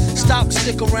ops. Stop,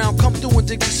 stick around, come through and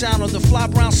dig the sound of the fly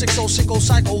brown 6060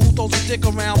 psycho who throws a dick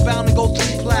around. Bound to go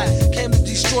 3 plat. Came to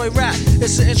destroy rap.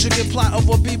 It's an intricate plot of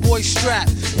a b-boy strap.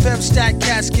 Fem stack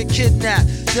cats get kidnapped.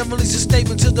 Then release a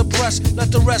statement to the press.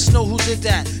 Let the rest know who did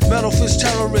that. Metal fist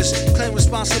terrorists claim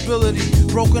responsibility.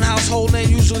 Broken household name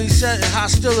usually set in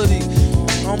hostility.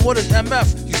 What is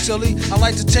MF, you silly? I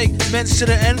like to take men's to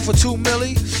the end for 2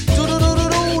 milli.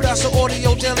 Do-do-do-do-do, that's an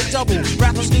audio daily double.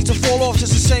 Rappers need to fall off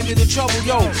just to save me the trouble.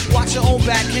 Yo, watch your own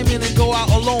back, came in and go out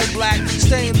alone, black.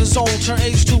 Stay in the zone, turn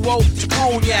H2O to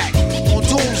cognac. On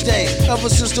doomsday, ever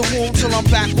since the womb till I'm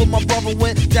back where my brother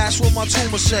went, that's what my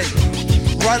tumor say.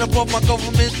 Right above my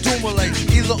government doomulate,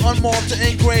 either unmarked or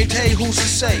engraved, hey, who's to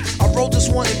say? I wrote this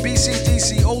one in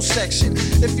BCDCO section.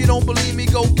 If you don't believe me,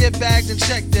 go get bagged and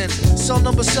checked then. Cell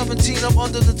number 17 up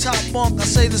under the top bunk. I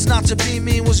say this not to be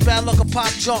mean, was bad luck a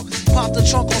pop junk. Pop the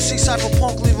trunk on C-Cypher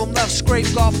punk, leave him left scrape,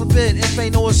 God forbid. If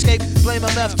ain't no escape, blame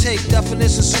MF tape.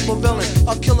 Definition super villain,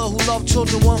 a killer who loved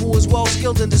children, one who is well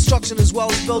skilled in destruction as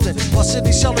well as building. While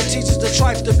Sidney Sheldon teaches the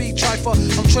trife to be trifer,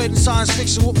 I'm trading science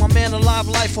fiction with my man, a live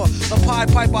lifer. A pie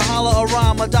piper, holler a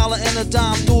rhyme, a dollar and a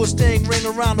dime, do his thing, ring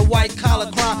around the white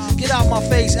collar crime. Get out my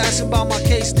face, asking about my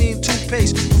case, need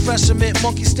toothpaste. Professor Mint,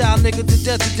 monkey style nigga to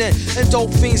death to death. And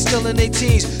dope fiends still in their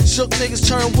teens. Shook niggas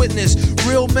turn witness.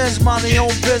 Real men's mind their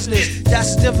own business.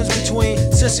 That's the difference between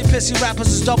sissy pissy rappers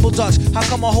is double dutch. How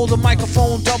come I hold a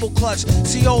microphone double clutch?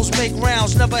 COs make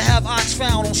rounds, never have ox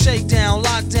found on shakedown,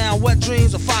 lockdown, wet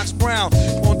dreams of Fox Brown.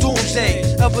 On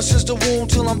doomsday, ever since the womb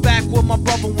till I'm back where my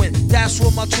brother went. That's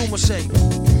what my tumor say.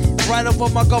 Right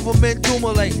above my government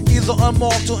doomulate, either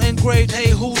unmarked or engraved, hey,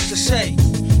 who's to say?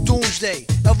 Doomsday,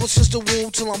 ever since the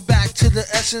womb till I'm back to the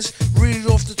essence, read it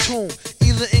off the tomb.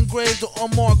 Either engraved or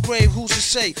unmarked grave, who's to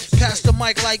say? Pass the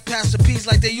mic like Pastor P's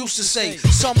like they used to say.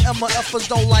 Some MFers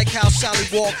don't like how Sally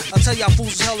walk. I tell y'all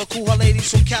fools is hella cool, her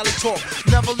ladies from Cali talk.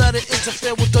 Never let it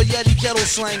interfere with the Yeti ghetto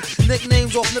slang.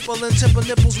 Nicknames off nipple and tip of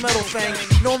nipples metal fang.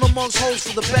 Known amongst hoes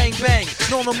for the bang bang.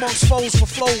 Known amongst foes for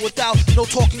flow without no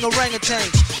talking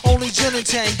orangutans. Only gin and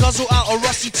tang, guzzle out a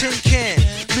rusty tin can.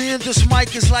 Me and this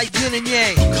mic is like yin and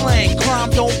yang. Clang, crime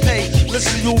don't pay.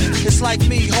 Listen youth, it's like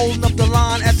me holding up the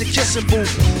line at the kissing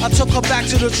booth. I took her back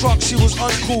to the truck, she was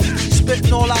uncouth.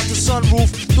 Spitting all out the sunroof,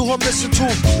 through her missing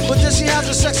tooth. But then she has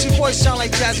a sexy voice, sound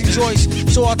like Jazzy Joyce.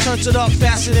 So I turned it up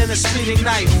faster than a speeding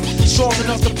knife. Strong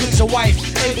enough to please a wife.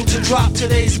 Able to drop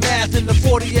today's math in the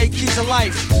 48 keys of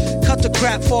life. Cut the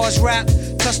crap for his rap.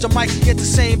 Touch the mic and get the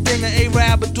same thing an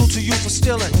A-Rab would do to you for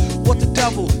stealing. What the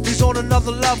devil, he's on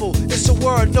another level. It's a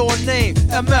word, no a name.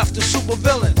 MF, the super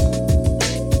villain.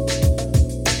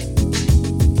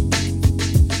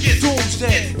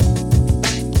 Doomsday.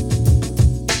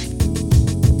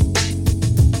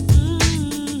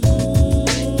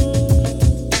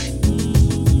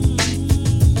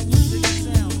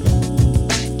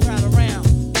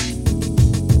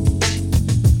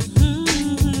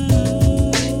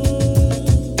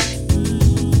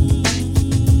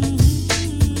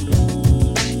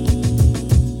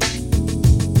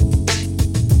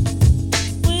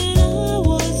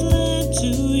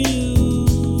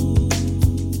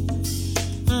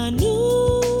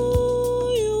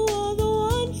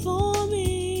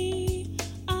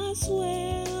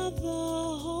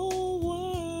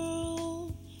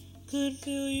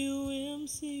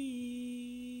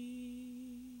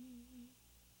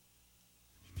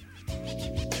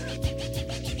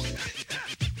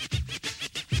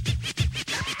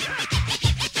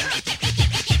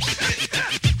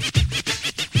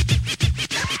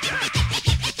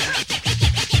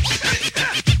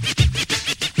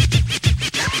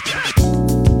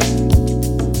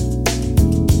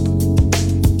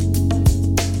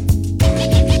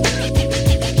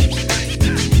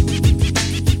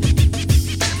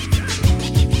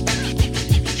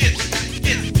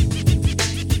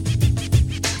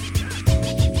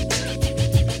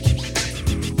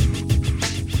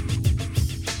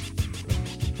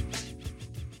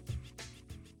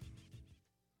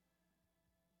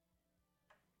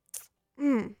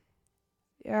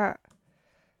 Yeah.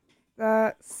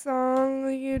 That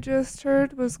song you just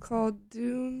heard was called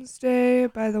Doomsday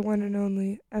by the one and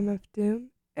only MF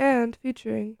Doom and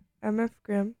featuring MF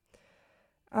Grimm.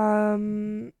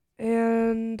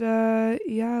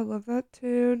 Yeah, I love that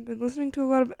tune. Been listening to a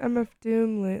lot of MF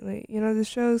Doom lately. You know, the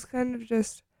show's kind of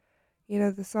just, you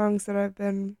know, the songs that I'm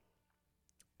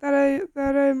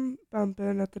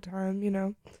bumping at the time, you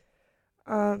know.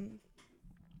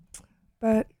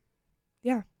 But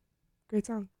yeah, great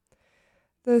song.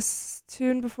 This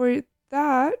tune before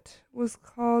that was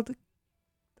called,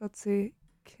 let's see,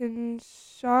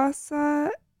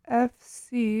 Kinshasa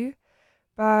FC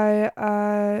by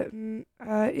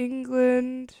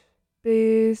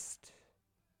England-based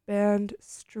band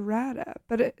Strata,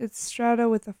 but it's Strata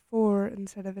with a 4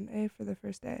 instead of an A for the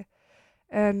first A.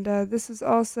 And this is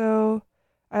also,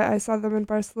 I saw them in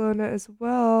Barcelona as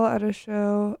well at a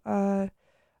show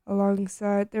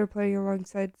they were playing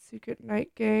alongside Secret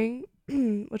Night Gang,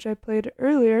 which I played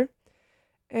earlier.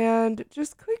 And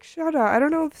just quick shout out, I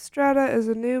don't know if Strata is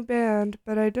a new band,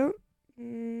 but I feel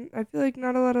like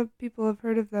not a lot of people have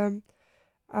heard of them.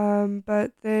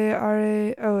 But they are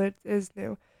it is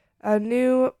new. A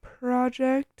new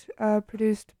project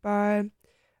produced by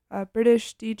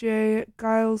British DJ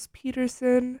Giles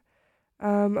Peterson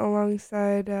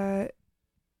alongside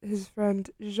his friend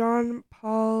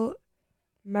Jean-Paul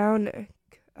Maunick.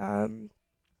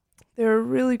 They were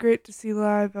really great to see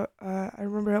live. I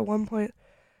remember at one point,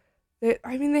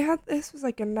 this was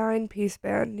like a 9-piece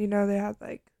band. You know, they had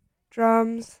like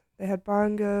drums, they had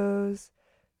bongos,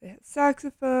 they had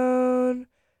saxophone,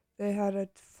 they had a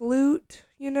flute,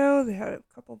 you know, they had a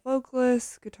couple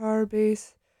vocalists, guitar,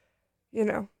 bass, you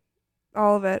know,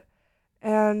 all of it.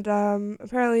 And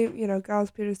apparently, you know,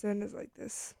 Giles Peterson is like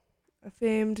this a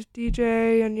famed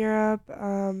DJ in Europe.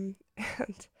 And,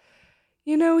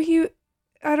 you know,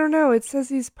 I don't know, it says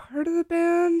he's part of the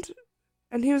band,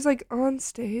 and he was like on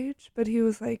stage, but he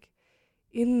was like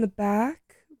in the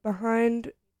back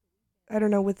behind, I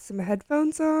don't know, with some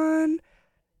headphones on,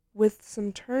 with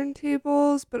some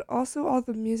turntables, but also all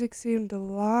the music seemed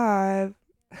live.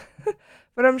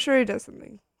 But I'm sure he does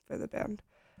something for the band.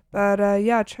 But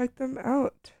yeah, check them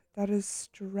out. That is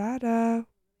Strata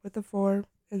with a 4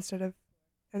 instead of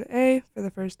an A for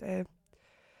the first A.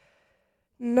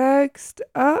 Next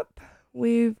up,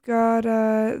 we've got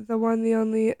the one, the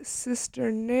only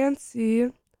Sister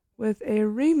Nancy with a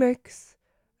remix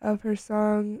of her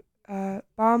song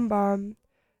Bomb Bomb.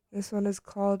 This one is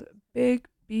called Big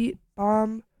Beat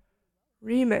Bomb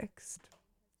Remixed.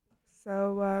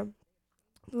 So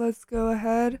let's go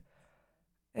ahead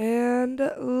and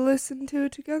listen to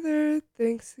it together.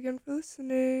 Thanks again for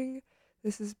listening.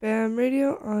 This is BAM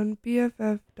Radio on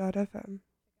BFF.fm.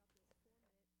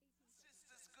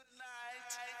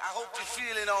 I hope you're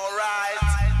feeling alright.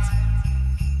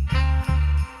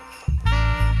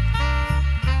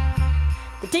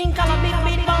 The thing called a big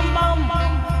beat bum bum.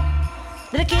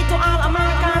 Dedicated to all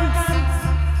Americans.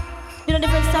 You know,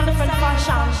 different style, different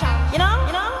fashion. You know?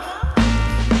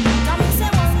 Tell me say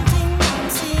one thing,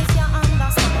 Nancy, if you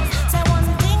understand. Say one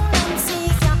thing, Nancy,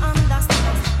 if you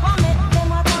understand. Why make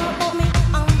them a talk about me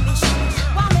ambition?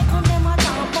 Why make them a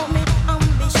talk about me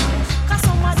ambition? Cause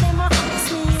some of them a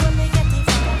ask me when they get it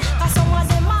from. Cause some of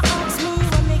them a ask me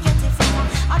when they get it from.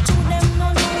 I to them no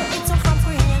know it's a from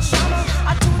creation.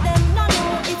 I to them no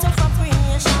know it's a from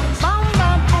creation. Bam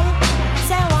bam, hey,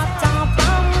 say what a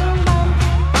bam bam,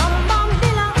 bam bam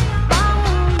dilla, bam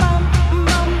bam,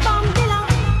 bam bam dilla,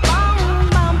 bam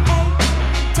bam, hey,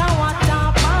 tell what a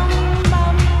bam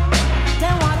bam,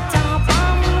 tell what a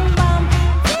bam bam.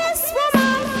 This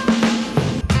woman,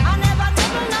 I never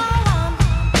tell no one.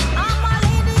 I'm a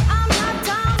lady, I'm not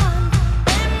a man.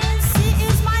 MC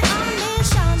is my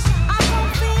ambition. I come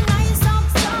feel nice up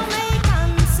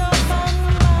Jamaican, so bam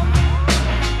bam.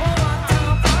 Oh what a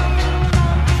bam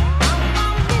bam, bam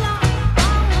bam dilla,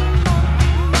 bam bam,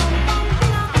 bam bam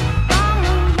dilla, bam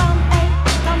bam. Hey,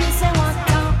 tell me say what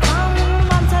a bam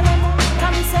bam.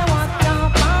 Tell me say what a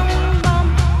bam bam.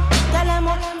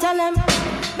 Tell them.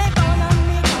 Make all of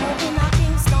me go in a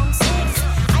Kingston 6.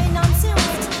 I Nancy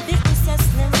White, the Christmas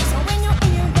name. So when you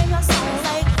hear them, you sound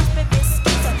like crispy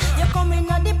biscuit. You come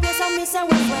in at the place and me say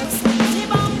well sleepy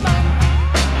bam bam.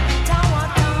 Tell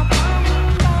what a bam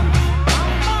bam, bam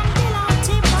bam dilla,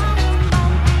 chi bam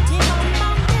bam, chi bam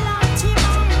bam dilla, chi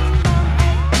bam bam.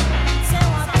 Hey, say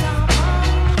what a bam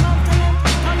bam.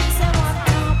 Tell me say what a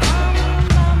bam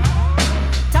bam.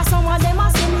 Tell some of them a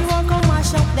see me won't come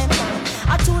mash up them man.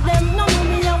 I to them no know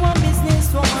me a one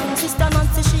business woman. Sister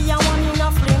Nancy she a 1 in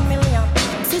a 3 million.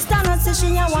 Sister Nancy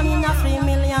she a 1 in a 3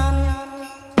 million.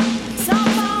 So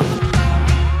bam bam,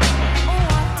 oh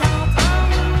what a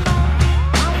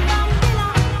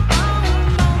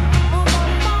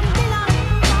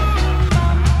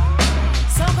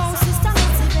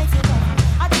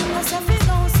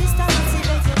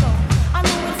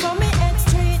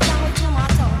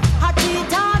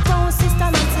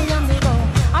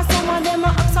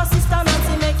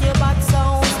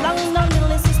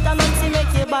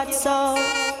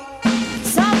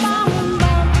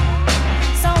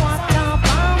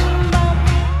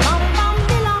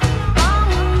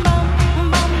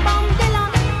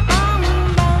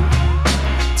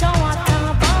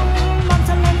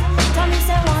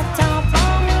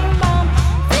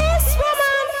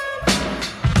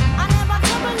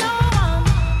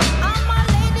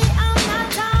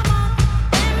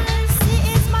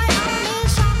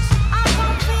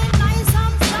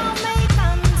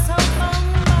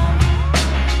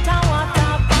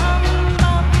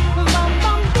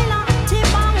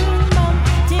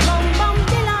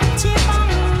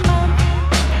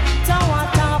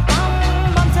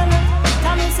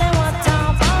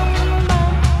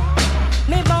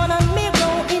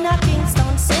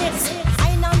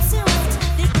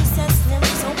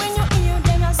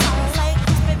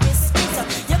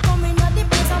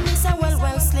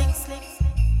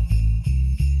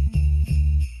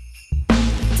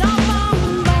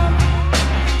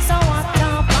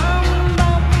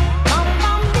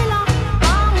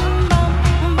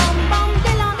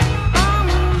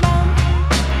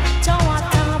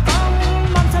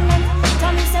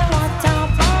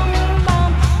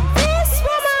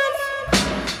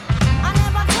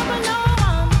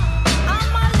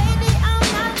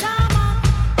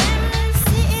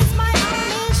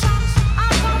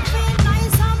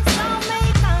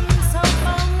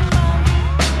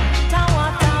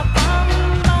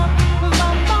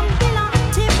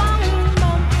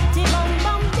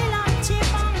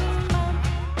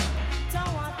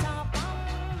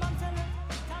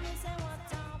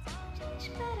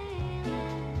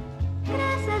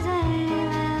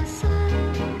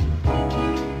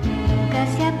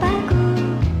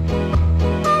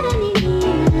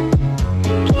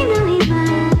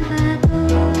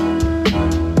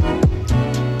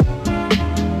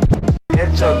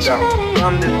down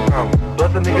from this crown.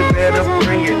 Bust a nigga's head up,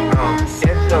 bring it on.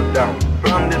 Heads up down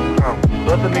from this crown.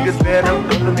 Bust a nigga's head up,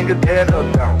 bust a nigga's head up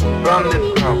down from this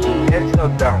crown. Heads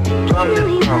up down from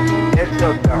this crown. Heads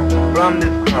up down from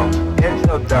this crown. Heads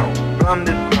up down from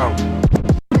this crown.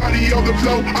 Body on the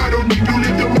floor, I don't need to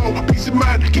live the road. Peace of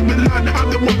mind, keep it line, I'm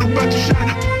the one who about to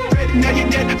shine. Ready, now you're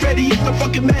dead, Freddy is the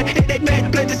fucking man. It ain't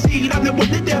man, plant the seed, I'm the one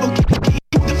the devil keep.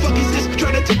 Who the fuck is this,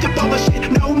 trying to take up all my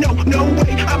shit? No, no, no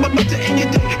way, I'm about to end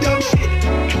your day, dumb shit.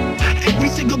 Every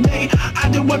single day, I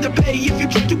don't want to pay if you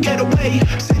try to get away.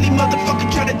 Silly motherfucker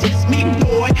try to test me,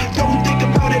 boy. Don't think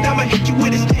about it, I'ma hit you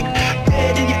with a stick.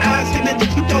 Dead in your eyes, in the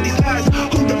dust with all these lies.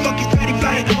 Who the fuck is ready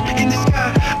flying up in the sky?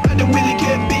 I don't really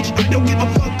care, bitch, I don't give a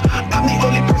fuck. I'm the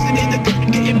only person in the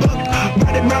cut getting bucked.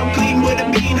 Running around clean with a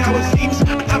bean, how it seems.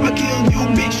 I'ma kill you,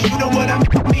 bitch, you know what I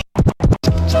mean.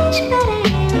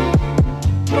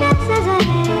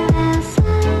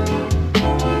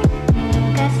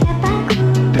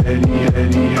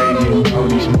 Daddy, hating all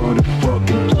these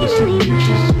motherfucking pussy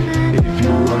bitches. If you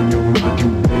run your mouth, you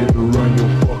better run your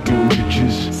fucking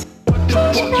riches. What the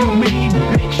fuck you mean,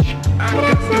 bitch? I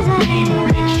got the beat,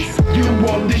 bitch. You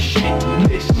want this shit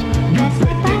list? You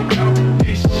better count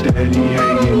this. Daddy,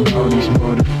 hating all these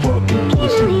motherfucking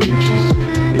pussy bitches.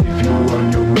 If you run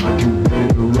your mouth, you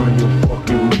better run your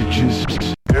fucking riches.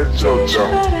 It's so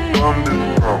down from this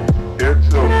crown. It's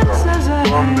so down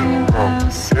from this crown.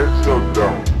 It's so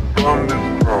down from this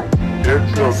crown.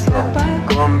 It's so down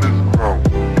from this crown.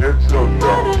 It's so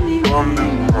down from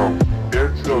this crown.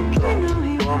 It's so down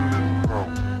from this crown.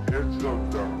 It's so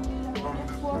down from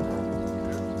this crown.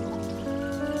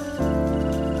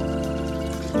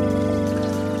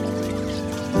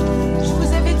 Je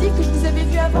vous avais dit que je vous avais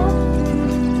vu avant,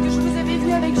 que je vous avais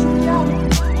vu avec Julia.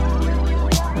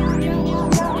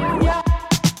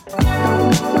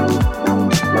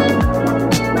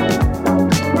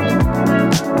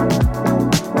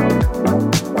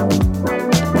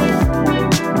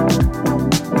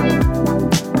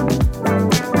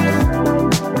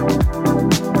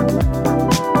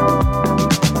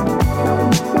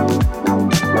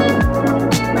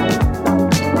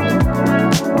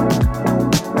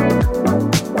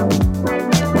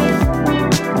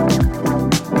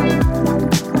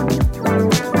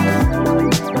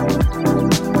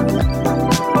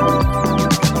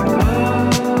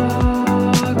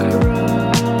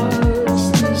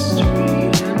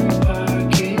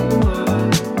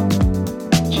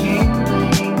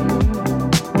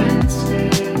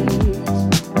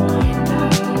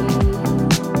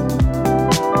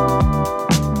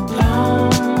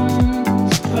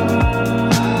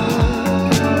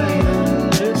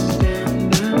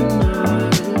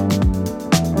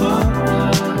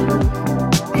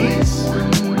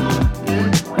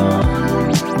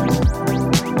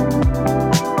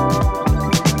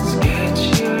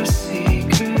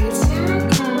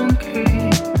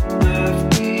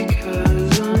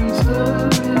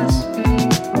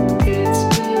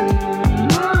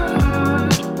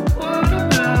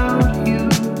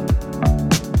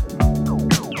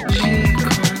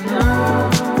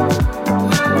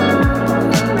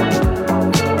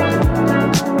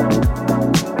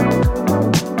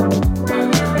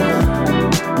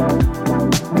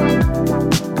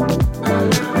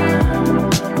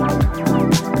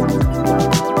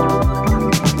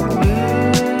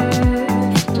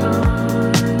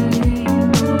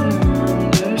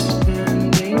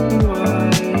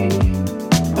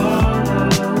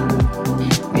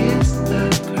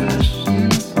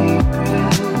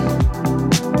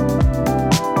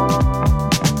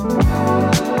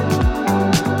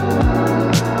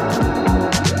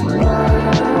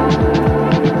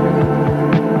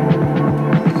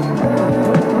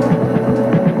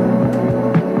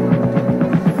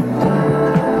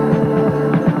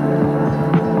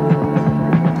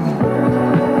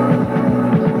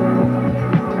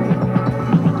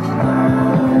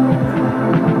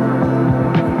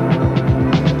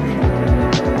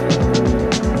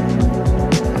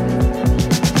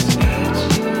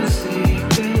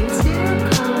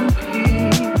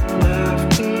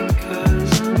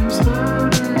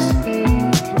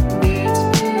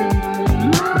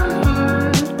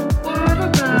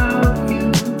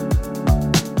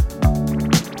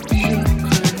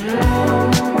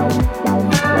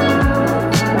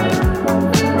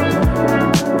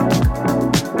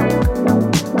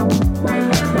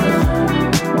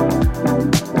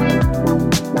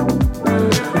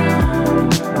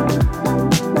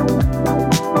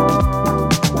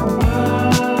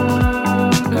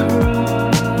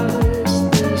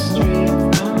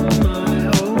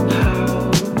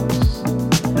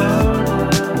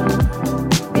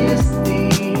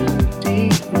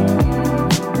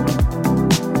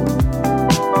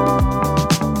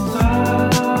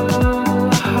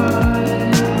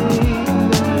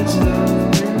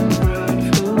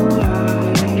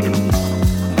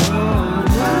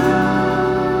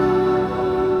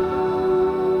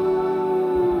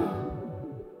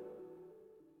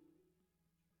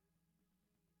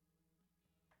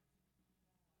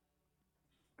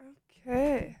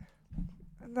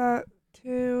 That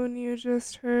tune you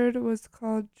just heard was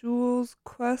called Jules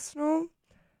Quesnel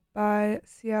by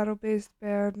Seattle-based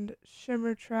band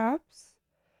Shimmer Traps.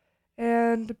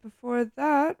 And before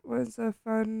that was a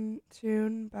fun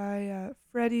tune by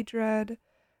Freddie Dredd,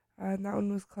 and that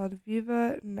one was called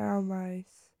Viva Now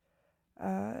Mice.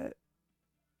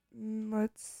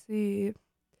 Let's see.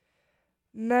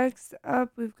 Next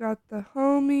up, we've got The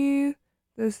Homie.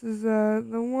 This is the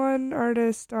one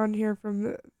artist on here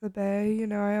from the Bay. You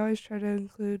know, I always try to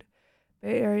include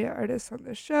Bay Area artists on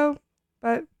this show,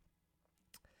 but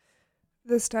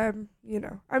this time, you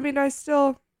know, I mean,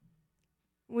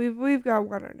 we've got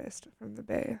one artist from the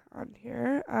Bay on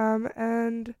here,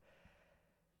 and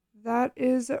that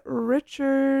is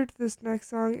Richard. This next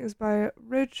song is by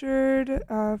Richard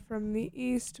from the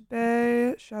East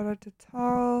Bay. Shout out to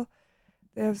Tall.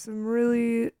 They have some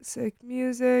really sick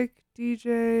music.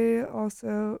 DJ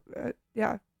also,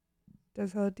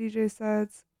 does hella DJ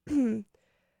sets.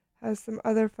 Has some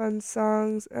other fun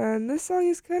songs. And this song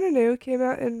is kind of new. Came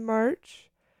out in March.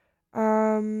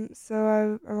 So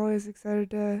I'm always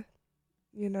excited to,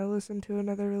 listen to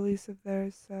another release of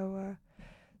theirs. So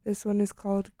this one is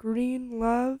called Green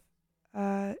Love,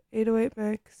 808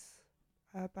 Mix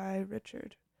by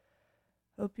Richard.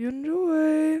 Hope you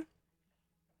enjoy.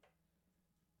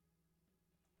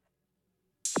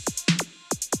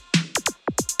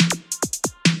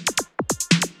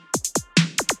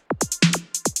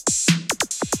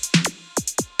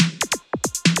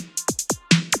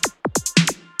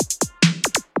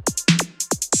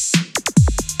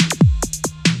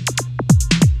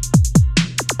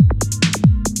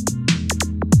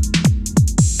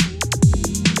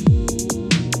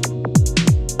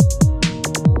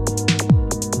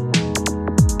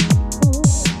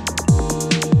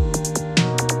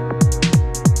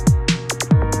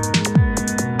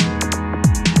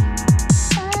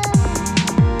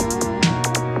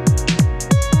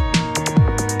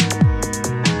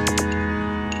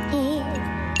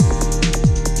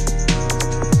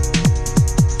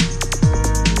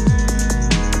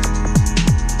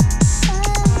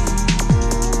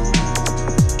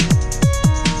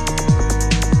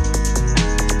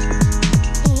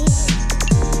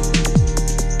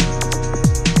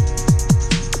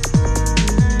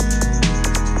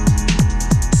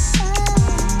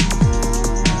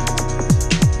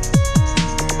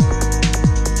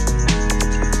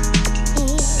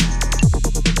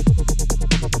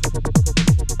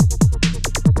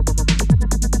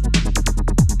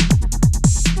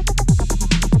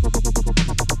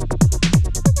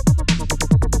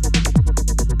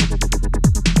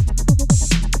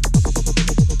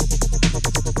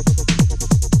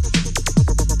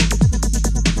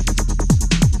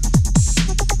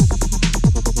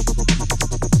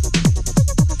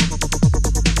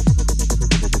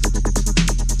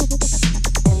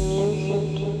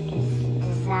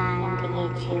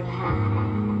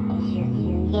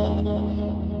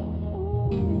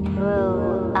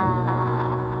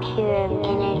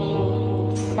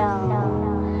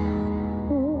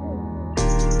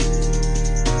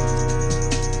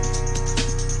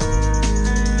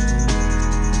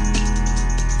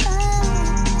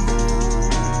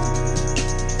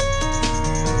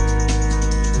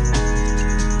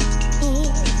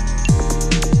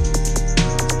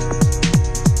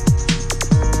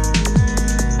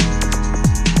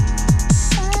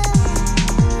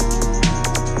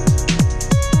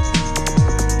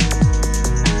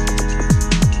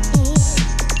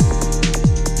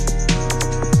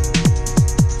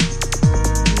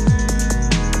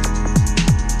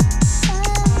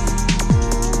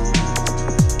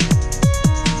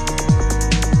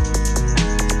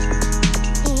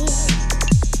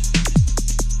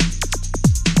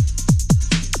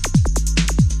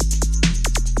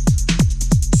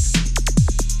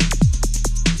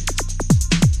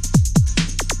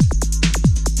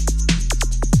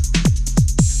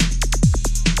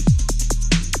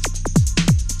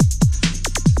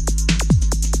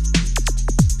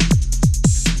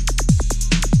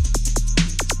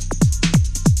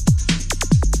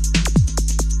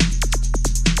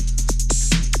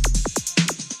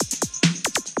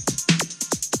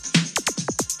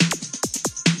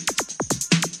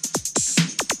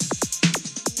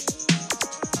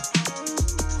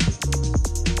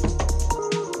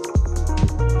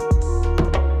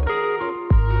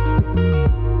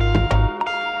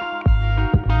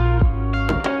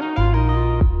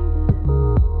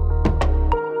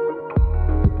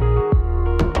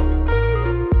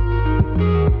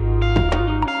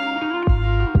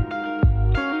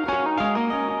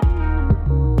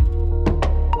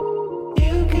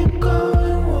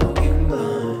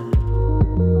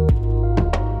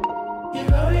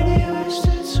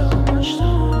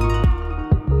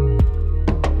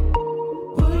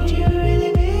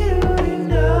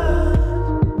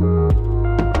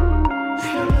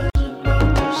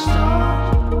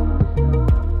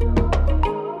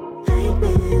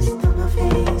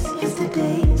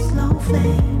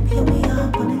 flame, here we are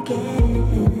born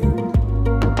again.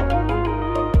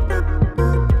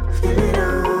 Feel it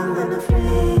all,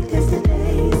 unafraid.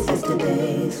 Yesterday's,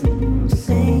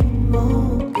 same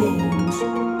old games.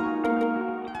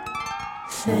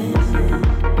 Same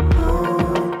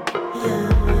old, yeah,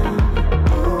 yeah.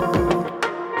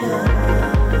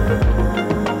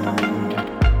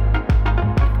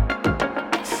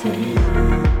 Same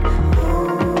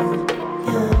old,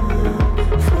 yeah,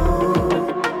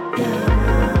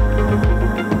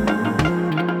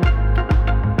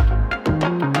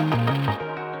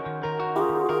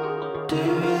 Do you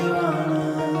really wanna?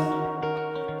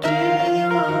 Do you really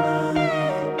wanna?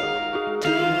 Do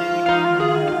you really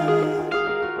wanna?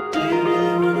 Do you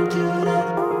really wanna do that?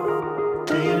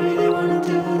 Do you really wanna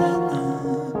do that?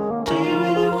 Do you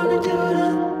really wanna do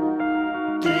that?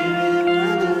 Do you really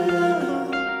wanna do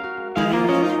that? Do you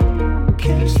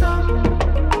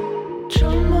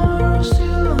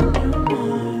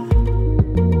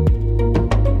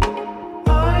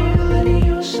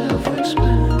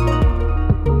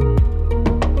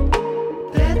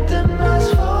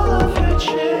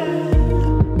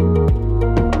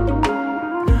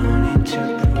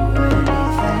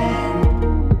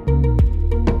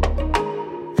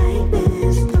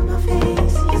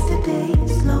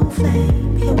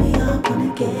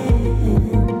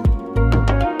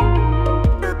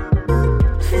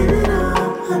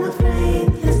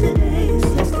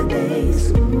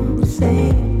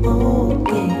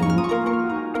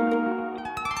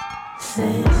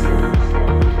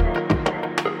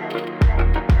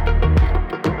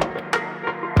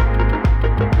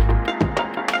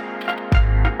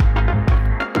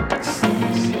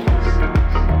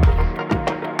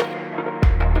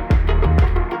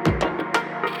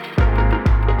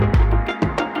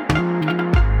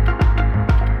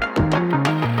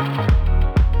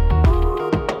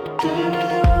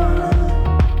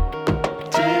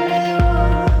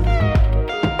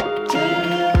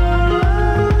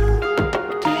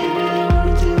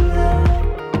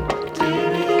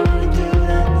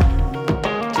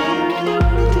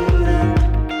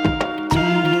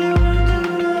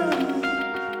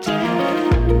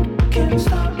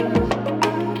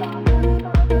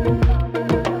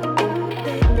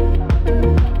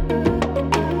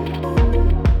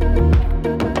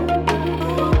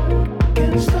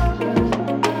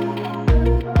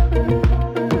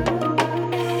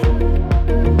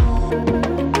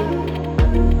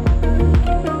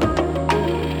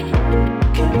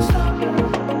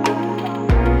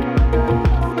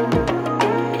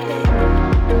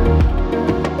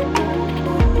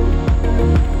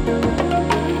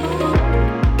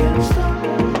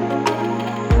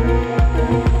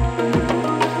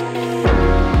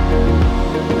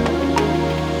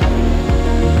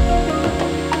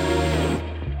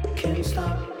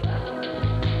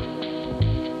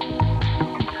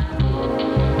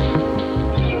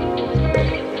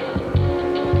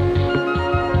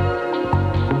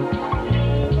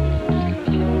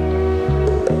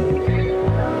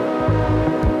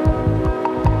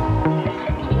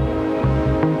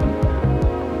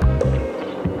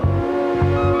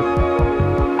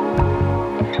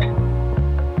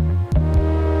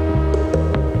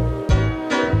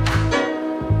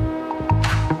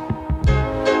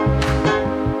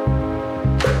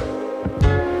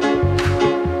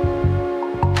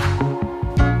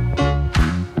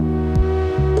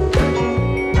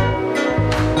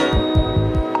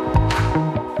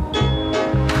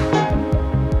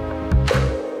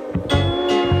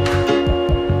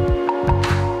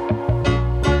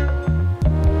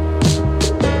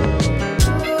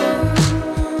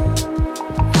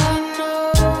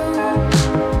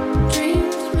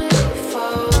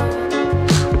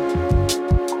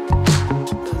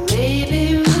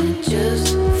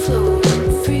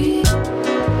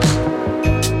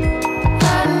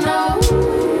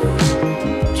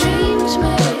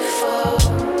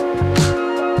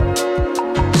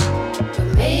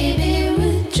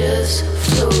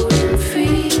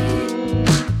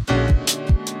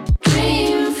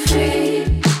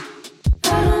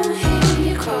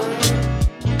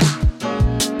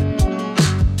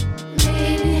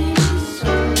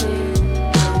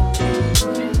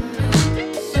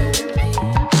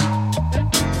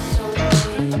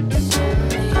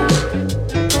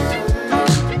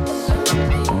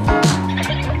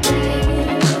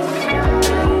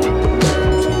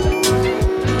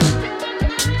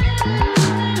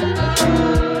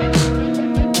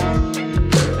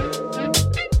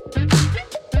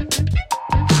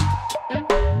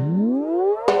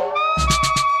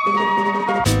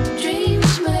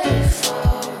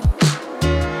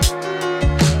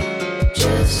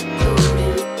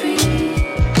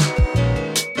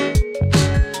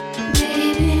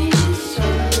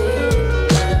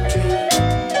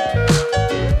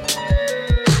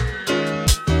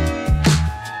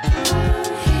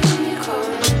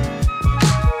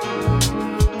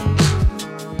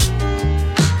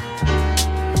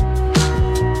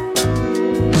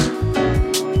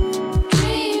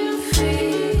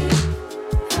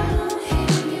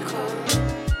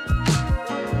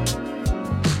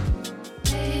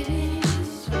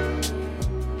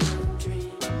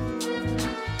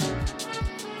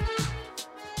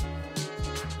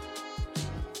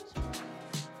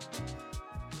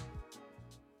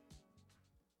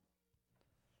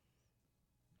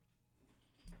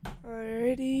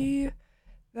Alrighty,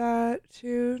 that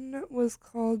tune was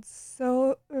called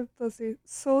Sold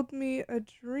Me a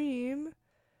Dream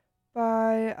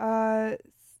by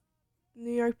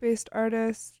New York-based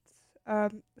artist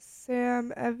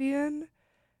Sam Evian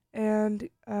and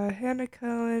Hannah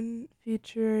Cohen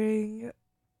featuring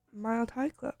Mild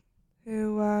High Club,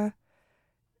 who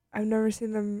I've never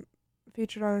seen them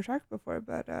featured on a track before,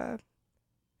 but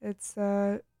it's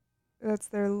that's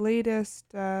their latest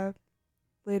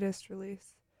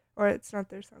release, or it's not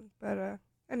their song, but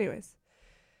anyways,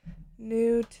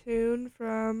 new tune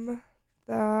from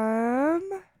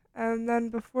them. And then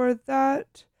before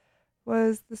that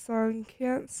was the song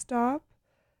Can't Stop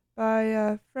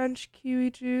by French Kiwi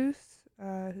Juice,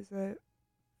 who's a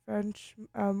French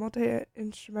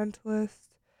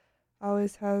multi-instrumentalist.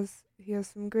 He has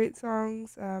some great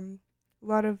songs, a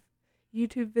lot of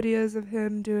YouTube videos of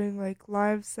him doing like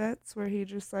live sets where he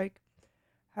just like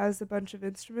has a bunch of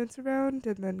instruments around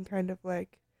and then kind of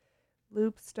like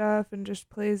loop stuff and just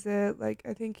plays it. Like,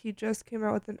 I think he just came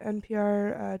out with an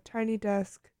NPR Tiny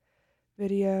Desk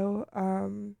video.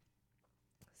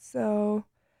 So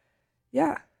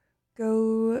yeah,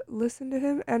 go listen to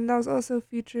him. And that was also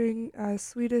featuring a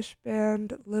Swedish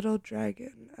band Little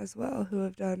Dragon as well, who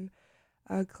have done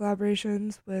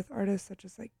collaborations with artists such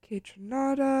as like Kate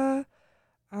Tronada,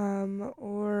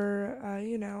 or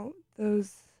you know,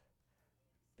 those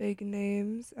big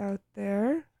names out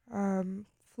there,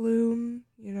 Flume,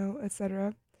 you know,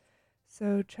 etc.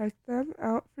 So check them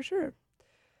out for sure.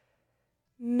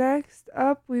 Next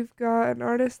up, we've got an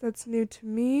artist that's new to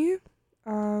me.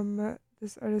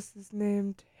 This artist is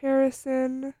named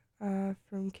Harrison,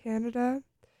 from Canada,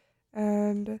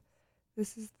 and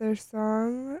this is their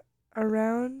song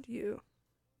Around You.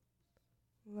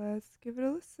 Let's give it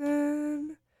a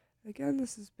listen. Again,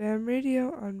 this is BAM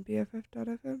Radio on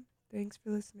BFF.fm. Thanks for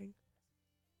listening.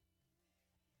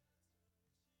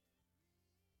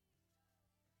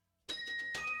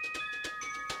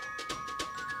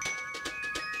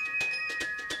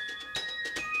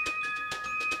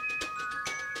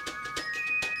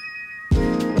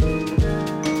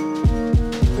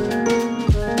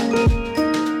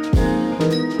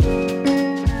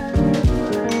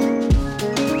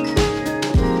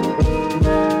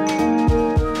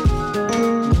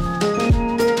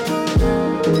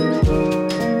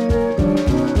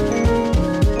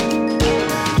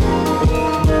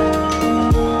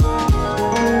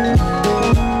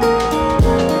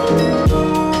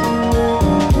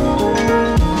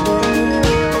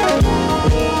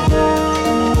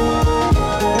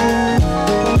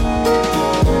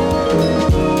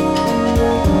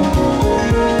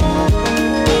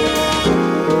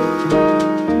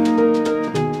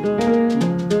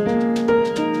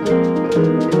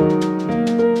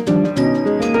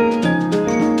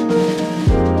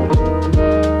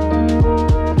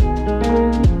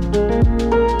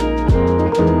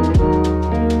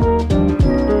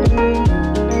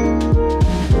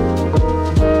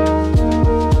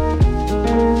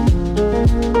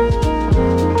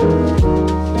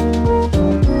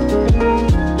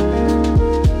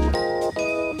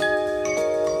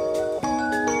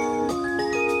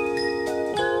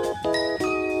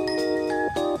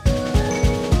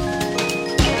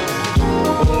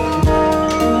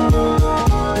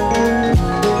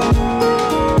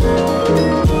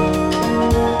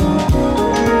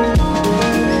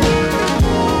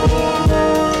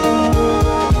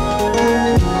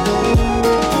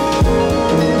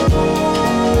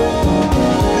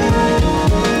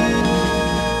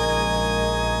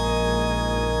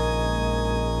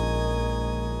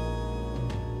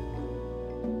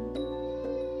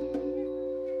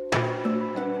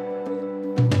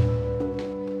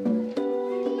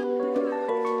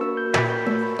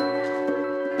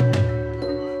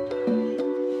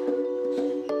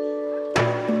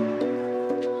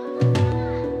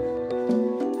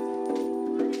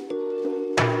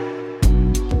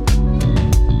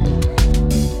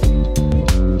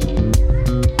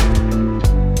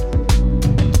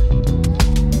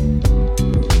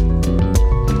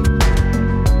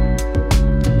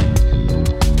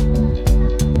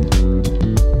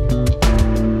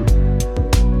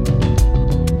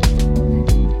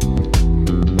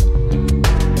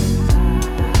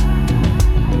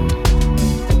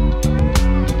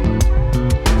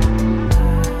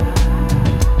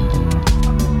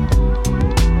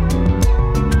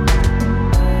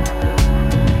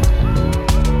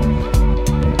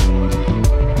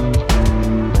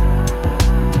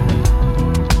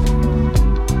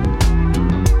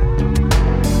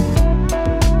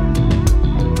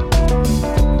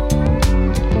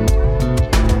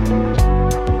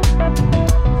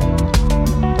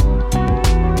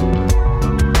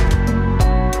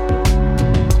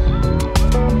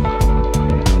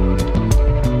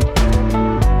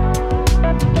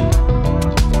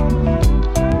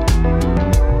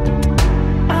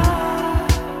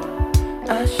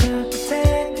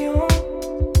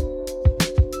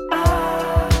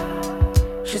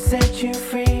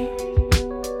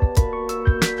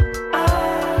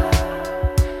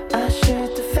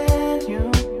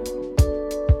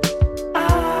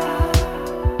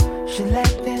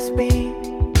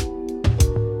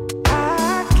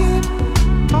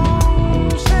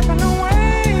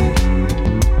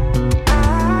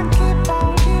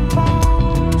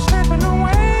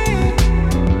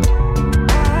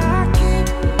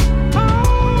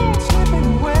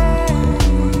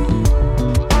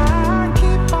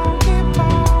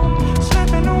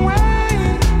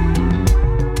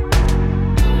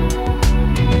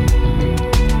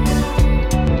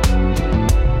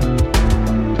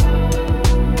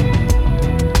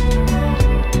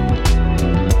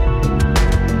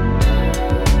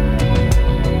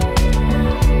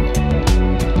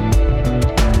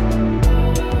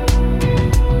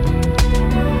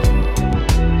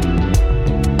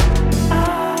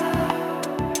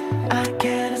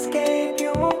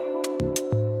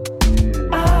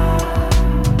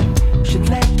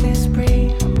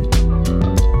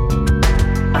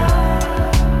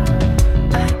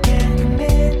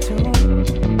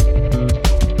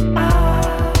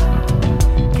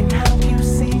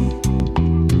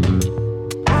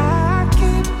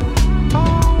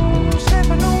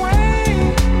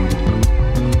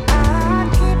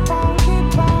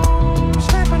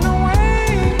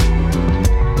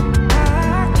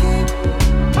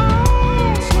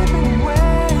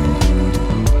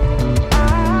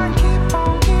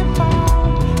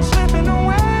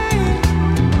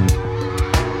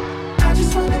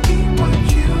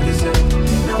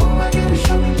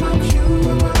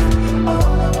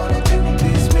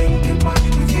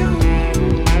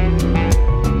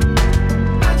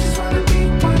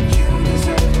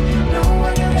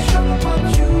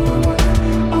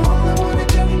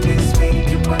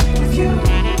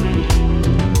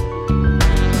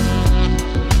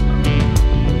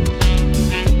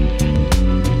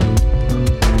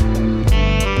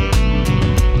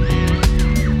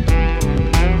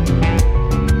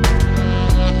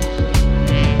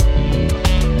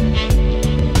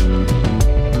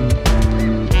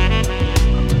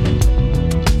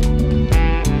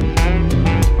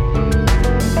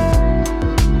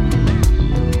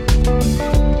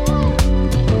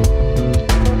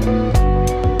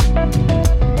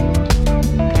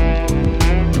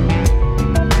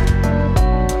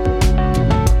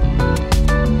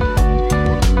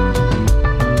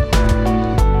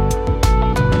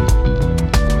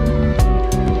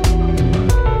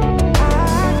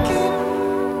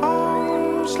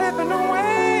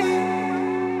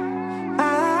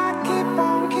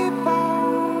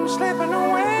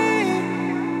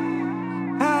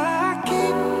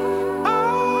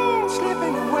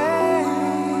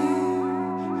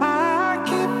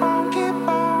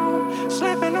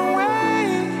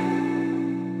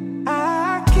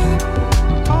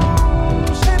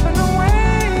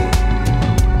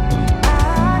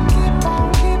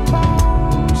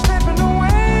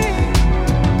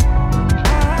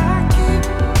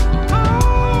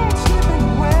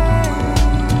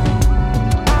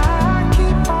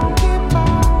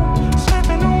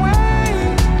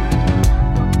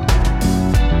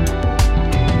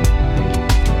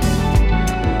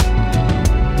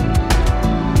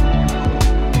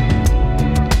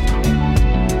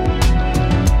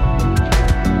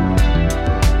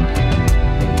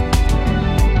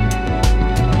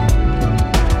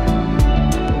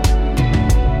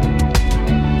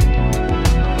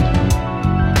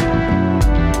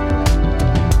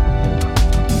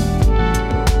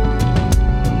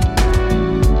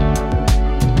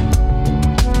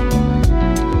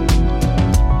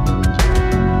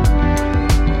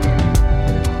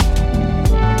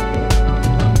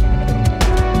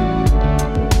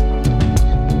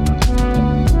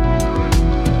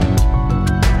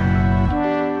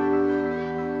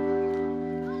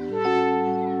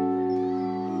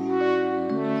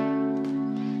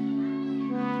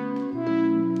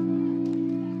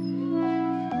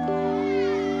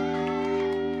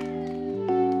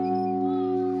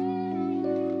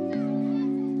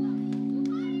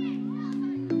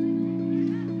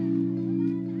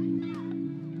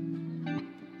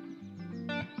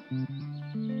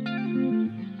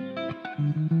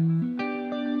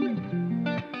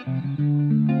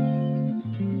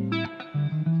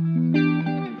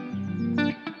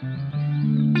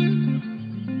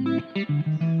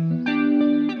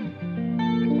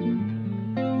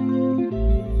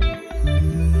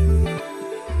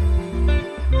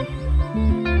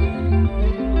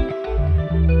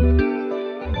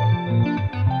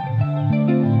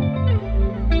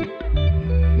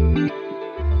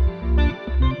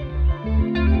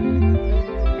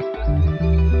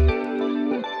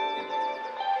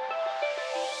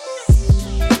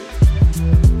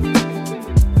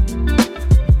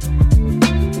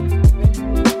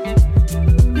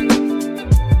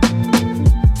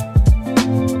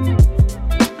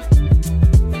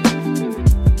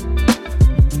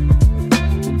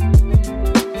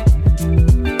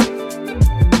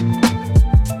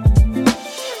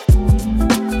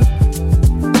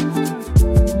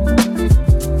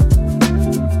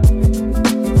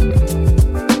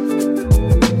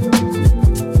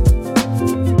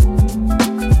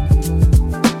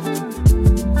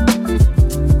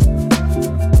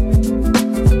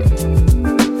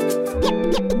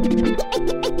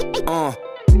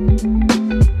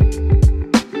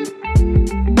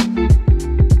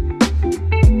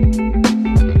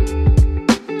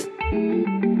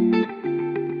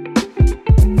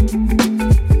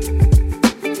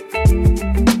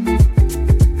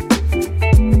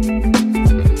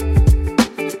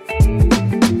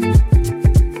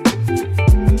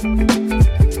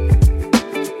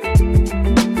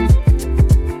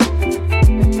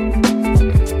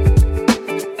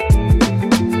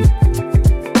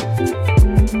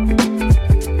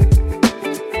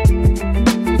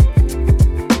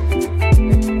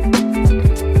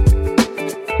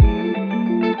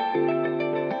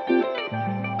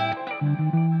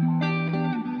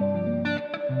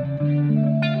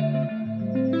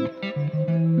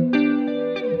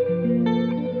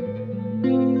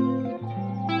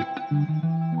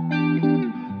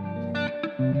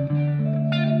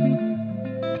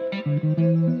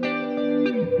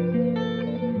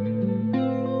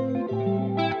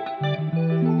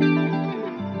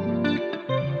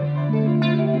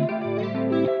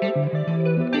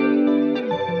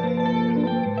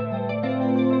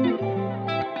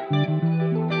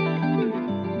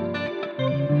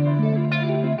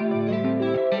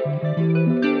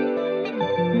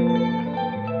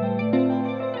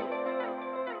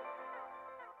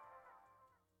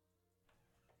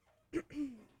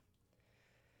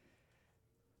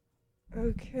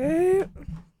 Okay,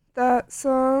 that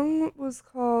song was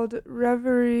called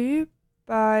Reverie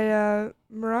by a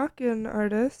Moroccan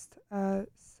artist,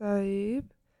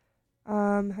 Saib.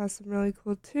 Has some really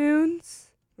cool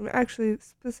tunes. Actually,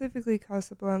 specifically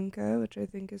Casablanca, which I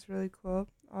think is really cool.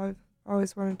 I've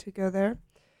always wanted to go there.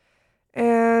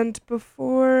 And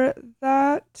before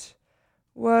that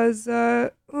was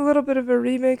a little bit of a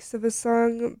remix of a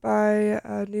song by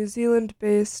a New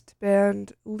Zealand-based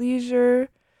band Leisure.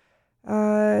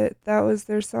 That was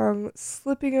their song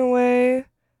Slipping Away,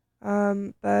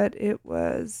 but it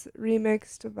was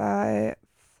remixed by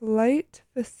Flight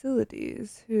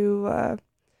Facilities, who, I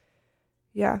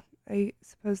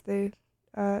suppose they,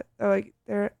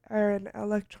 they're an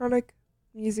electronic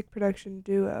music production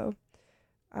duo,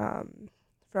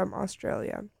 from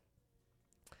Australia.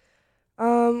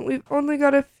 We've only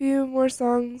got a few more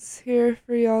songs here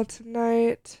for y'all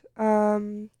tonight,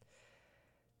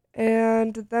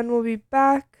 and then we'll be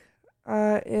back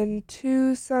in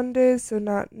 2 Sundays, so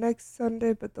not next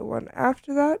Sunday, but the one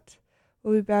after that.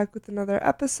 We'll be back with another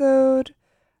episode,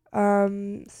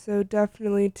 so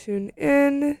definitely tune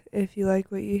in if you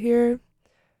like what you hear.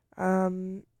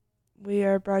 We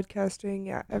are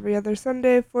broadcasting every other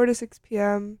Sunday, 4 to 6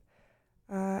 p.m.,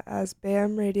 as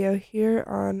b.a.a.a.m Radio here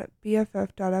on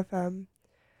BFF.FM.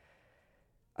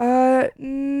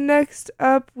 Next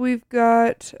up, we've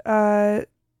got a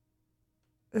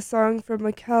song from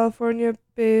a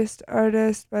California-based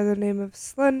artist by the name of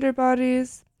Slender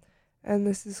Bodies, and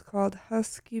this is called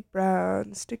Husky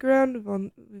Brown. Stick around,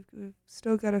 we've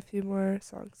still got a few more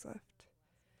songs left.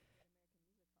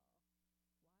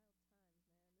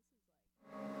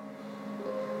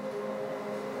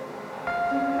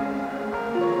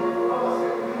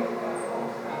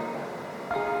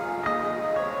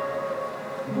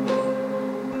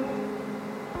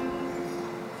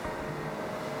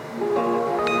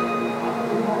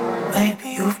 Maybe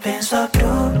you've been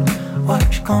subdued.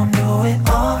 What you gonna do with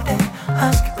all that?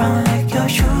 Husky brown like your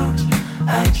shoes.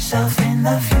 Hide yourself in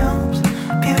the fumes.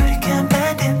 Beauty can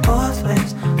bend in both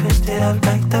ways. Twist it up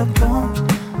like the blooms.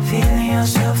 Feeling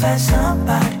yourself as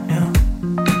somebody new.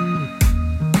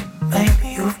 Maybe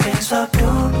you've been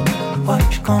subdued. What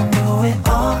you gonna do with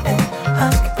all that?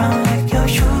 Husky brown like your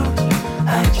shoes.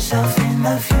 Hide yourself in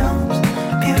the fumes.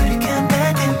 Beauty can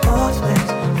bend in both ways.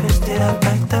 Twist it up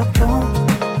like the blooms.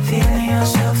 Feeling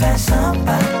yourself as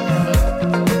somebody new.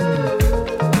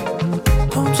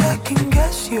 Don't second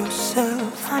guess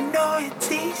yourself. I know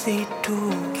it's easy to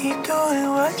keep doing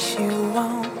what you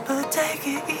want, but take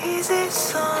it easy,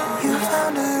 son. You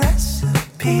found a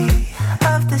recipe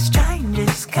of the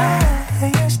strangest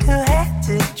kind. You still had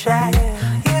to try.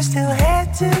 You still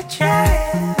had to try.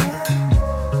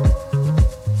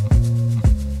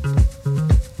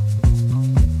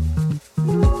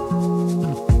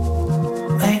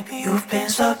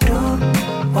 Subdued.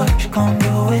 What you gonna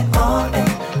do with all that?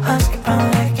 Husky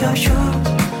brown like your shoes.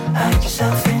 Hide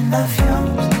yourself in the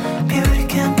fumes. Beauty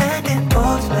can bend in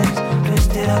both ways.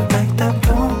 Twist it up like the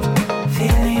blooms.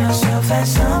 Feeling yourself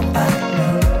as somebody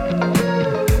new.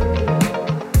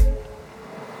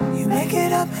 You make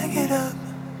it up, make it up.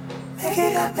 Make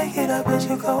it up, make it up as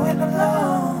you're going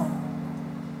along.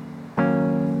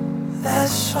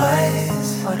 That's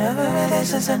wise. Whatever it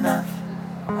is enough.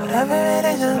 Whatever it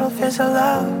is, it'll feel so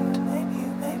loud.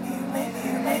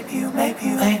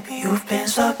 Maybe you've been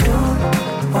subdued.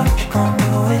 What you gonna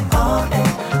do with all that?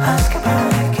 Husky brown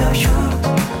like your shoes.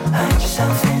 Hide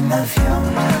yourself in the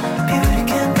fumes. Beauty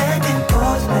can bend in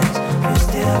both ways.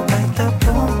 Twist it up like the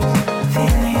blooms.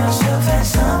 Feeling yourself as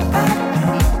somebody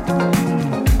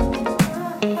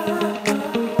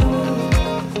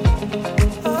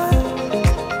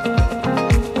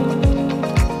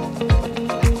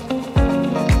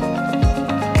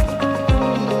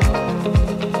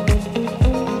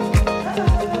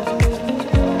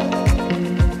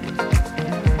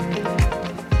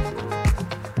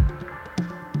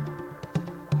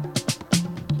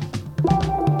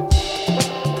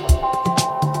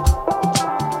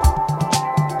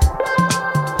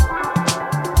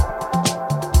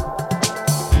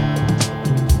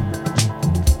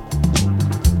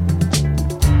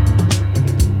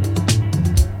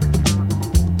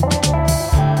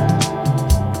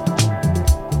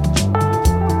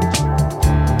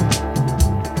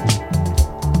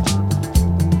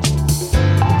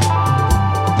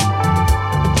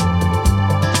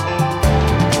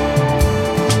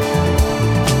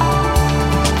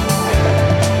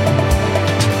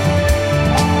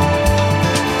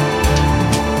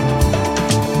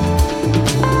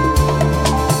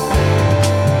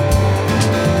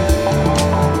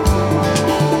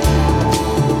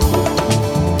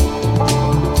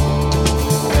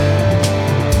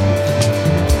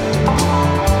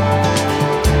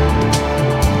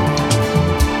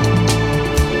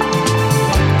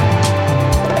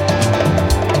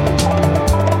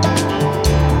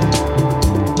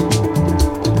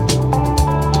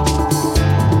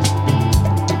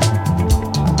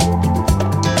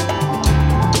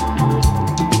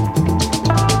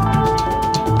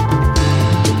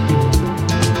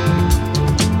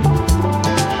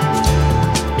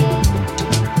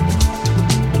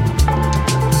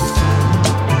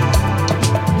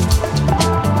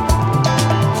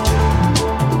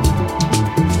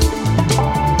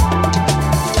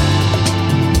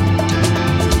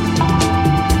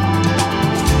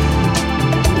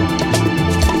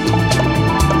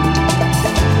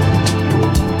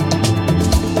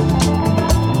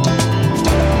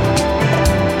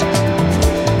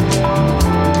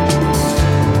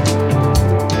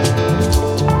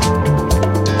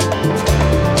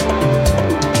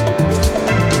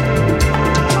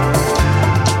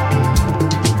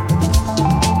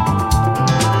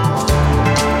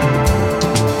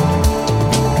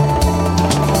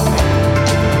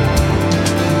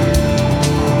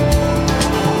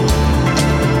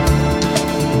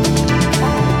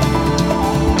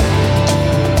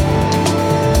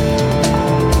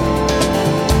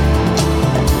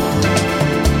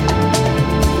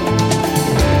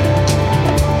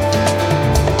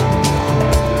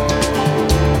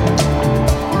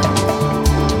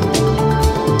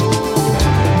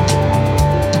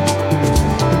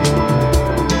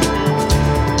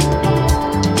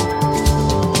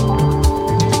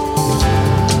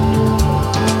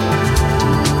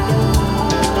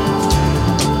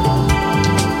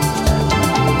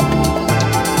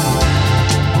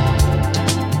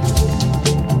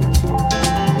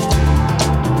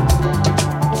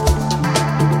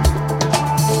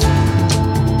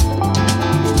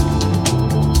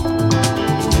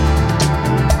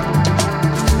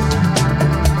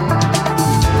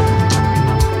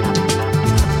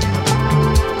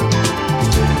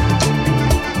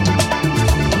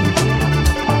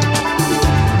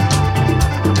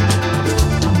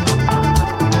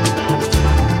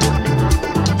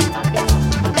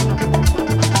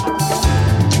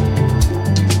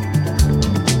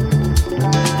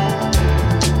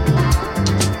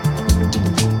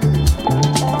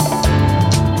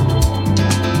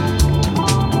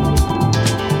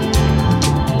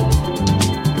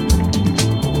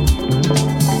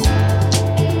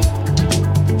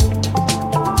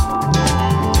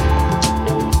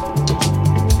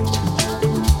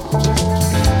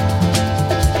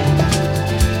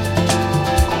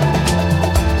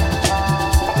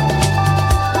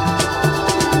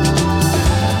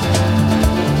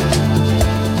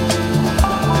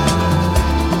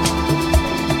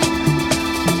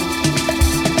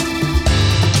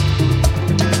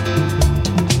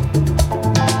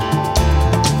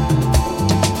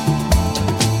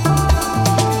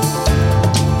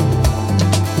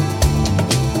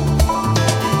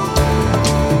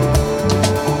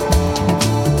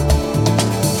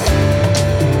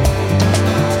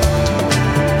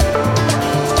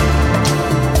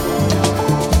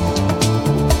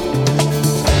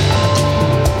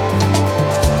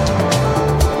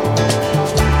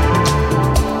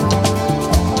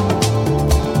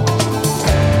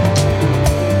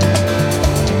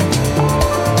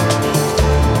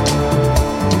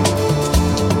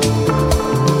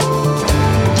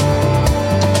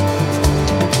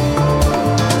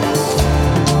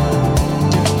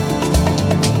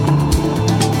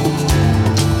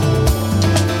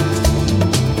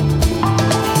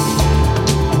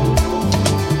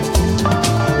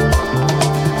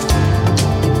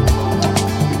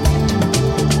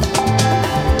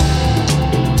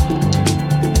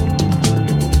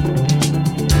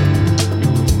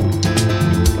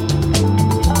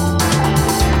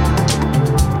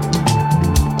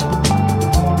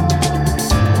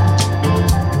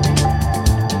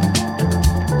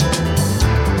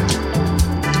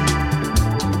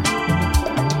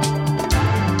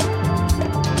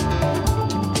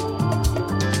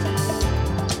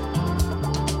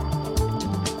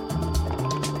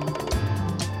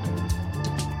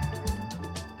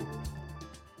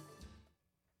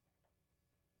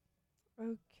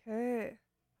Okay.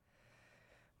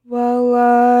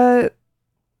 Well,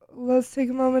 let's take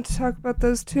a moment to talk about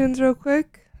those tunes real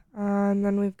quick. And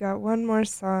then we've got one more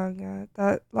song.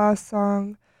 That last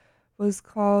song was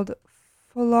called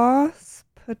Floss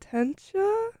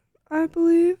Potentia, I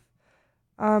believe.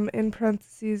 In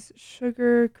parentheses,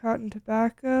 sugar, cotton,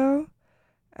 tobacco.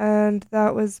 And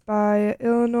that was by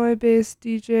Illinois-based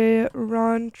DJ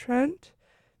Ron Trent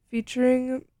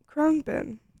featuring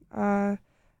Khruangbin.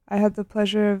 I had the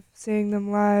pleasure of seeing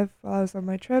them live while I was on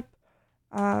my trip,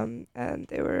 and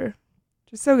they were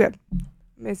just so good.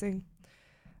 Amazing.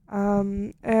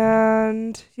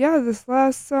 And yeah, this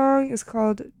last song is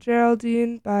called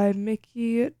Geraldine by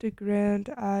Mickey DeGrand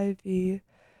IV.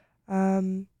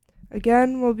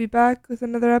 Again, we'll be back with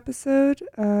another episode,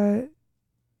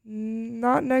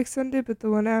 not next Sunday, but the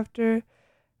one after,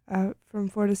 from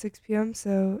 4 to 6 p.m.,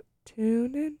 so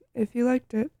tune in if you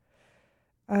liked it.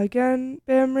 Again,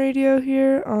 BAM Radio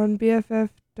here on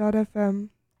BFF.FM.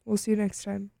 We'll see you next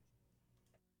time.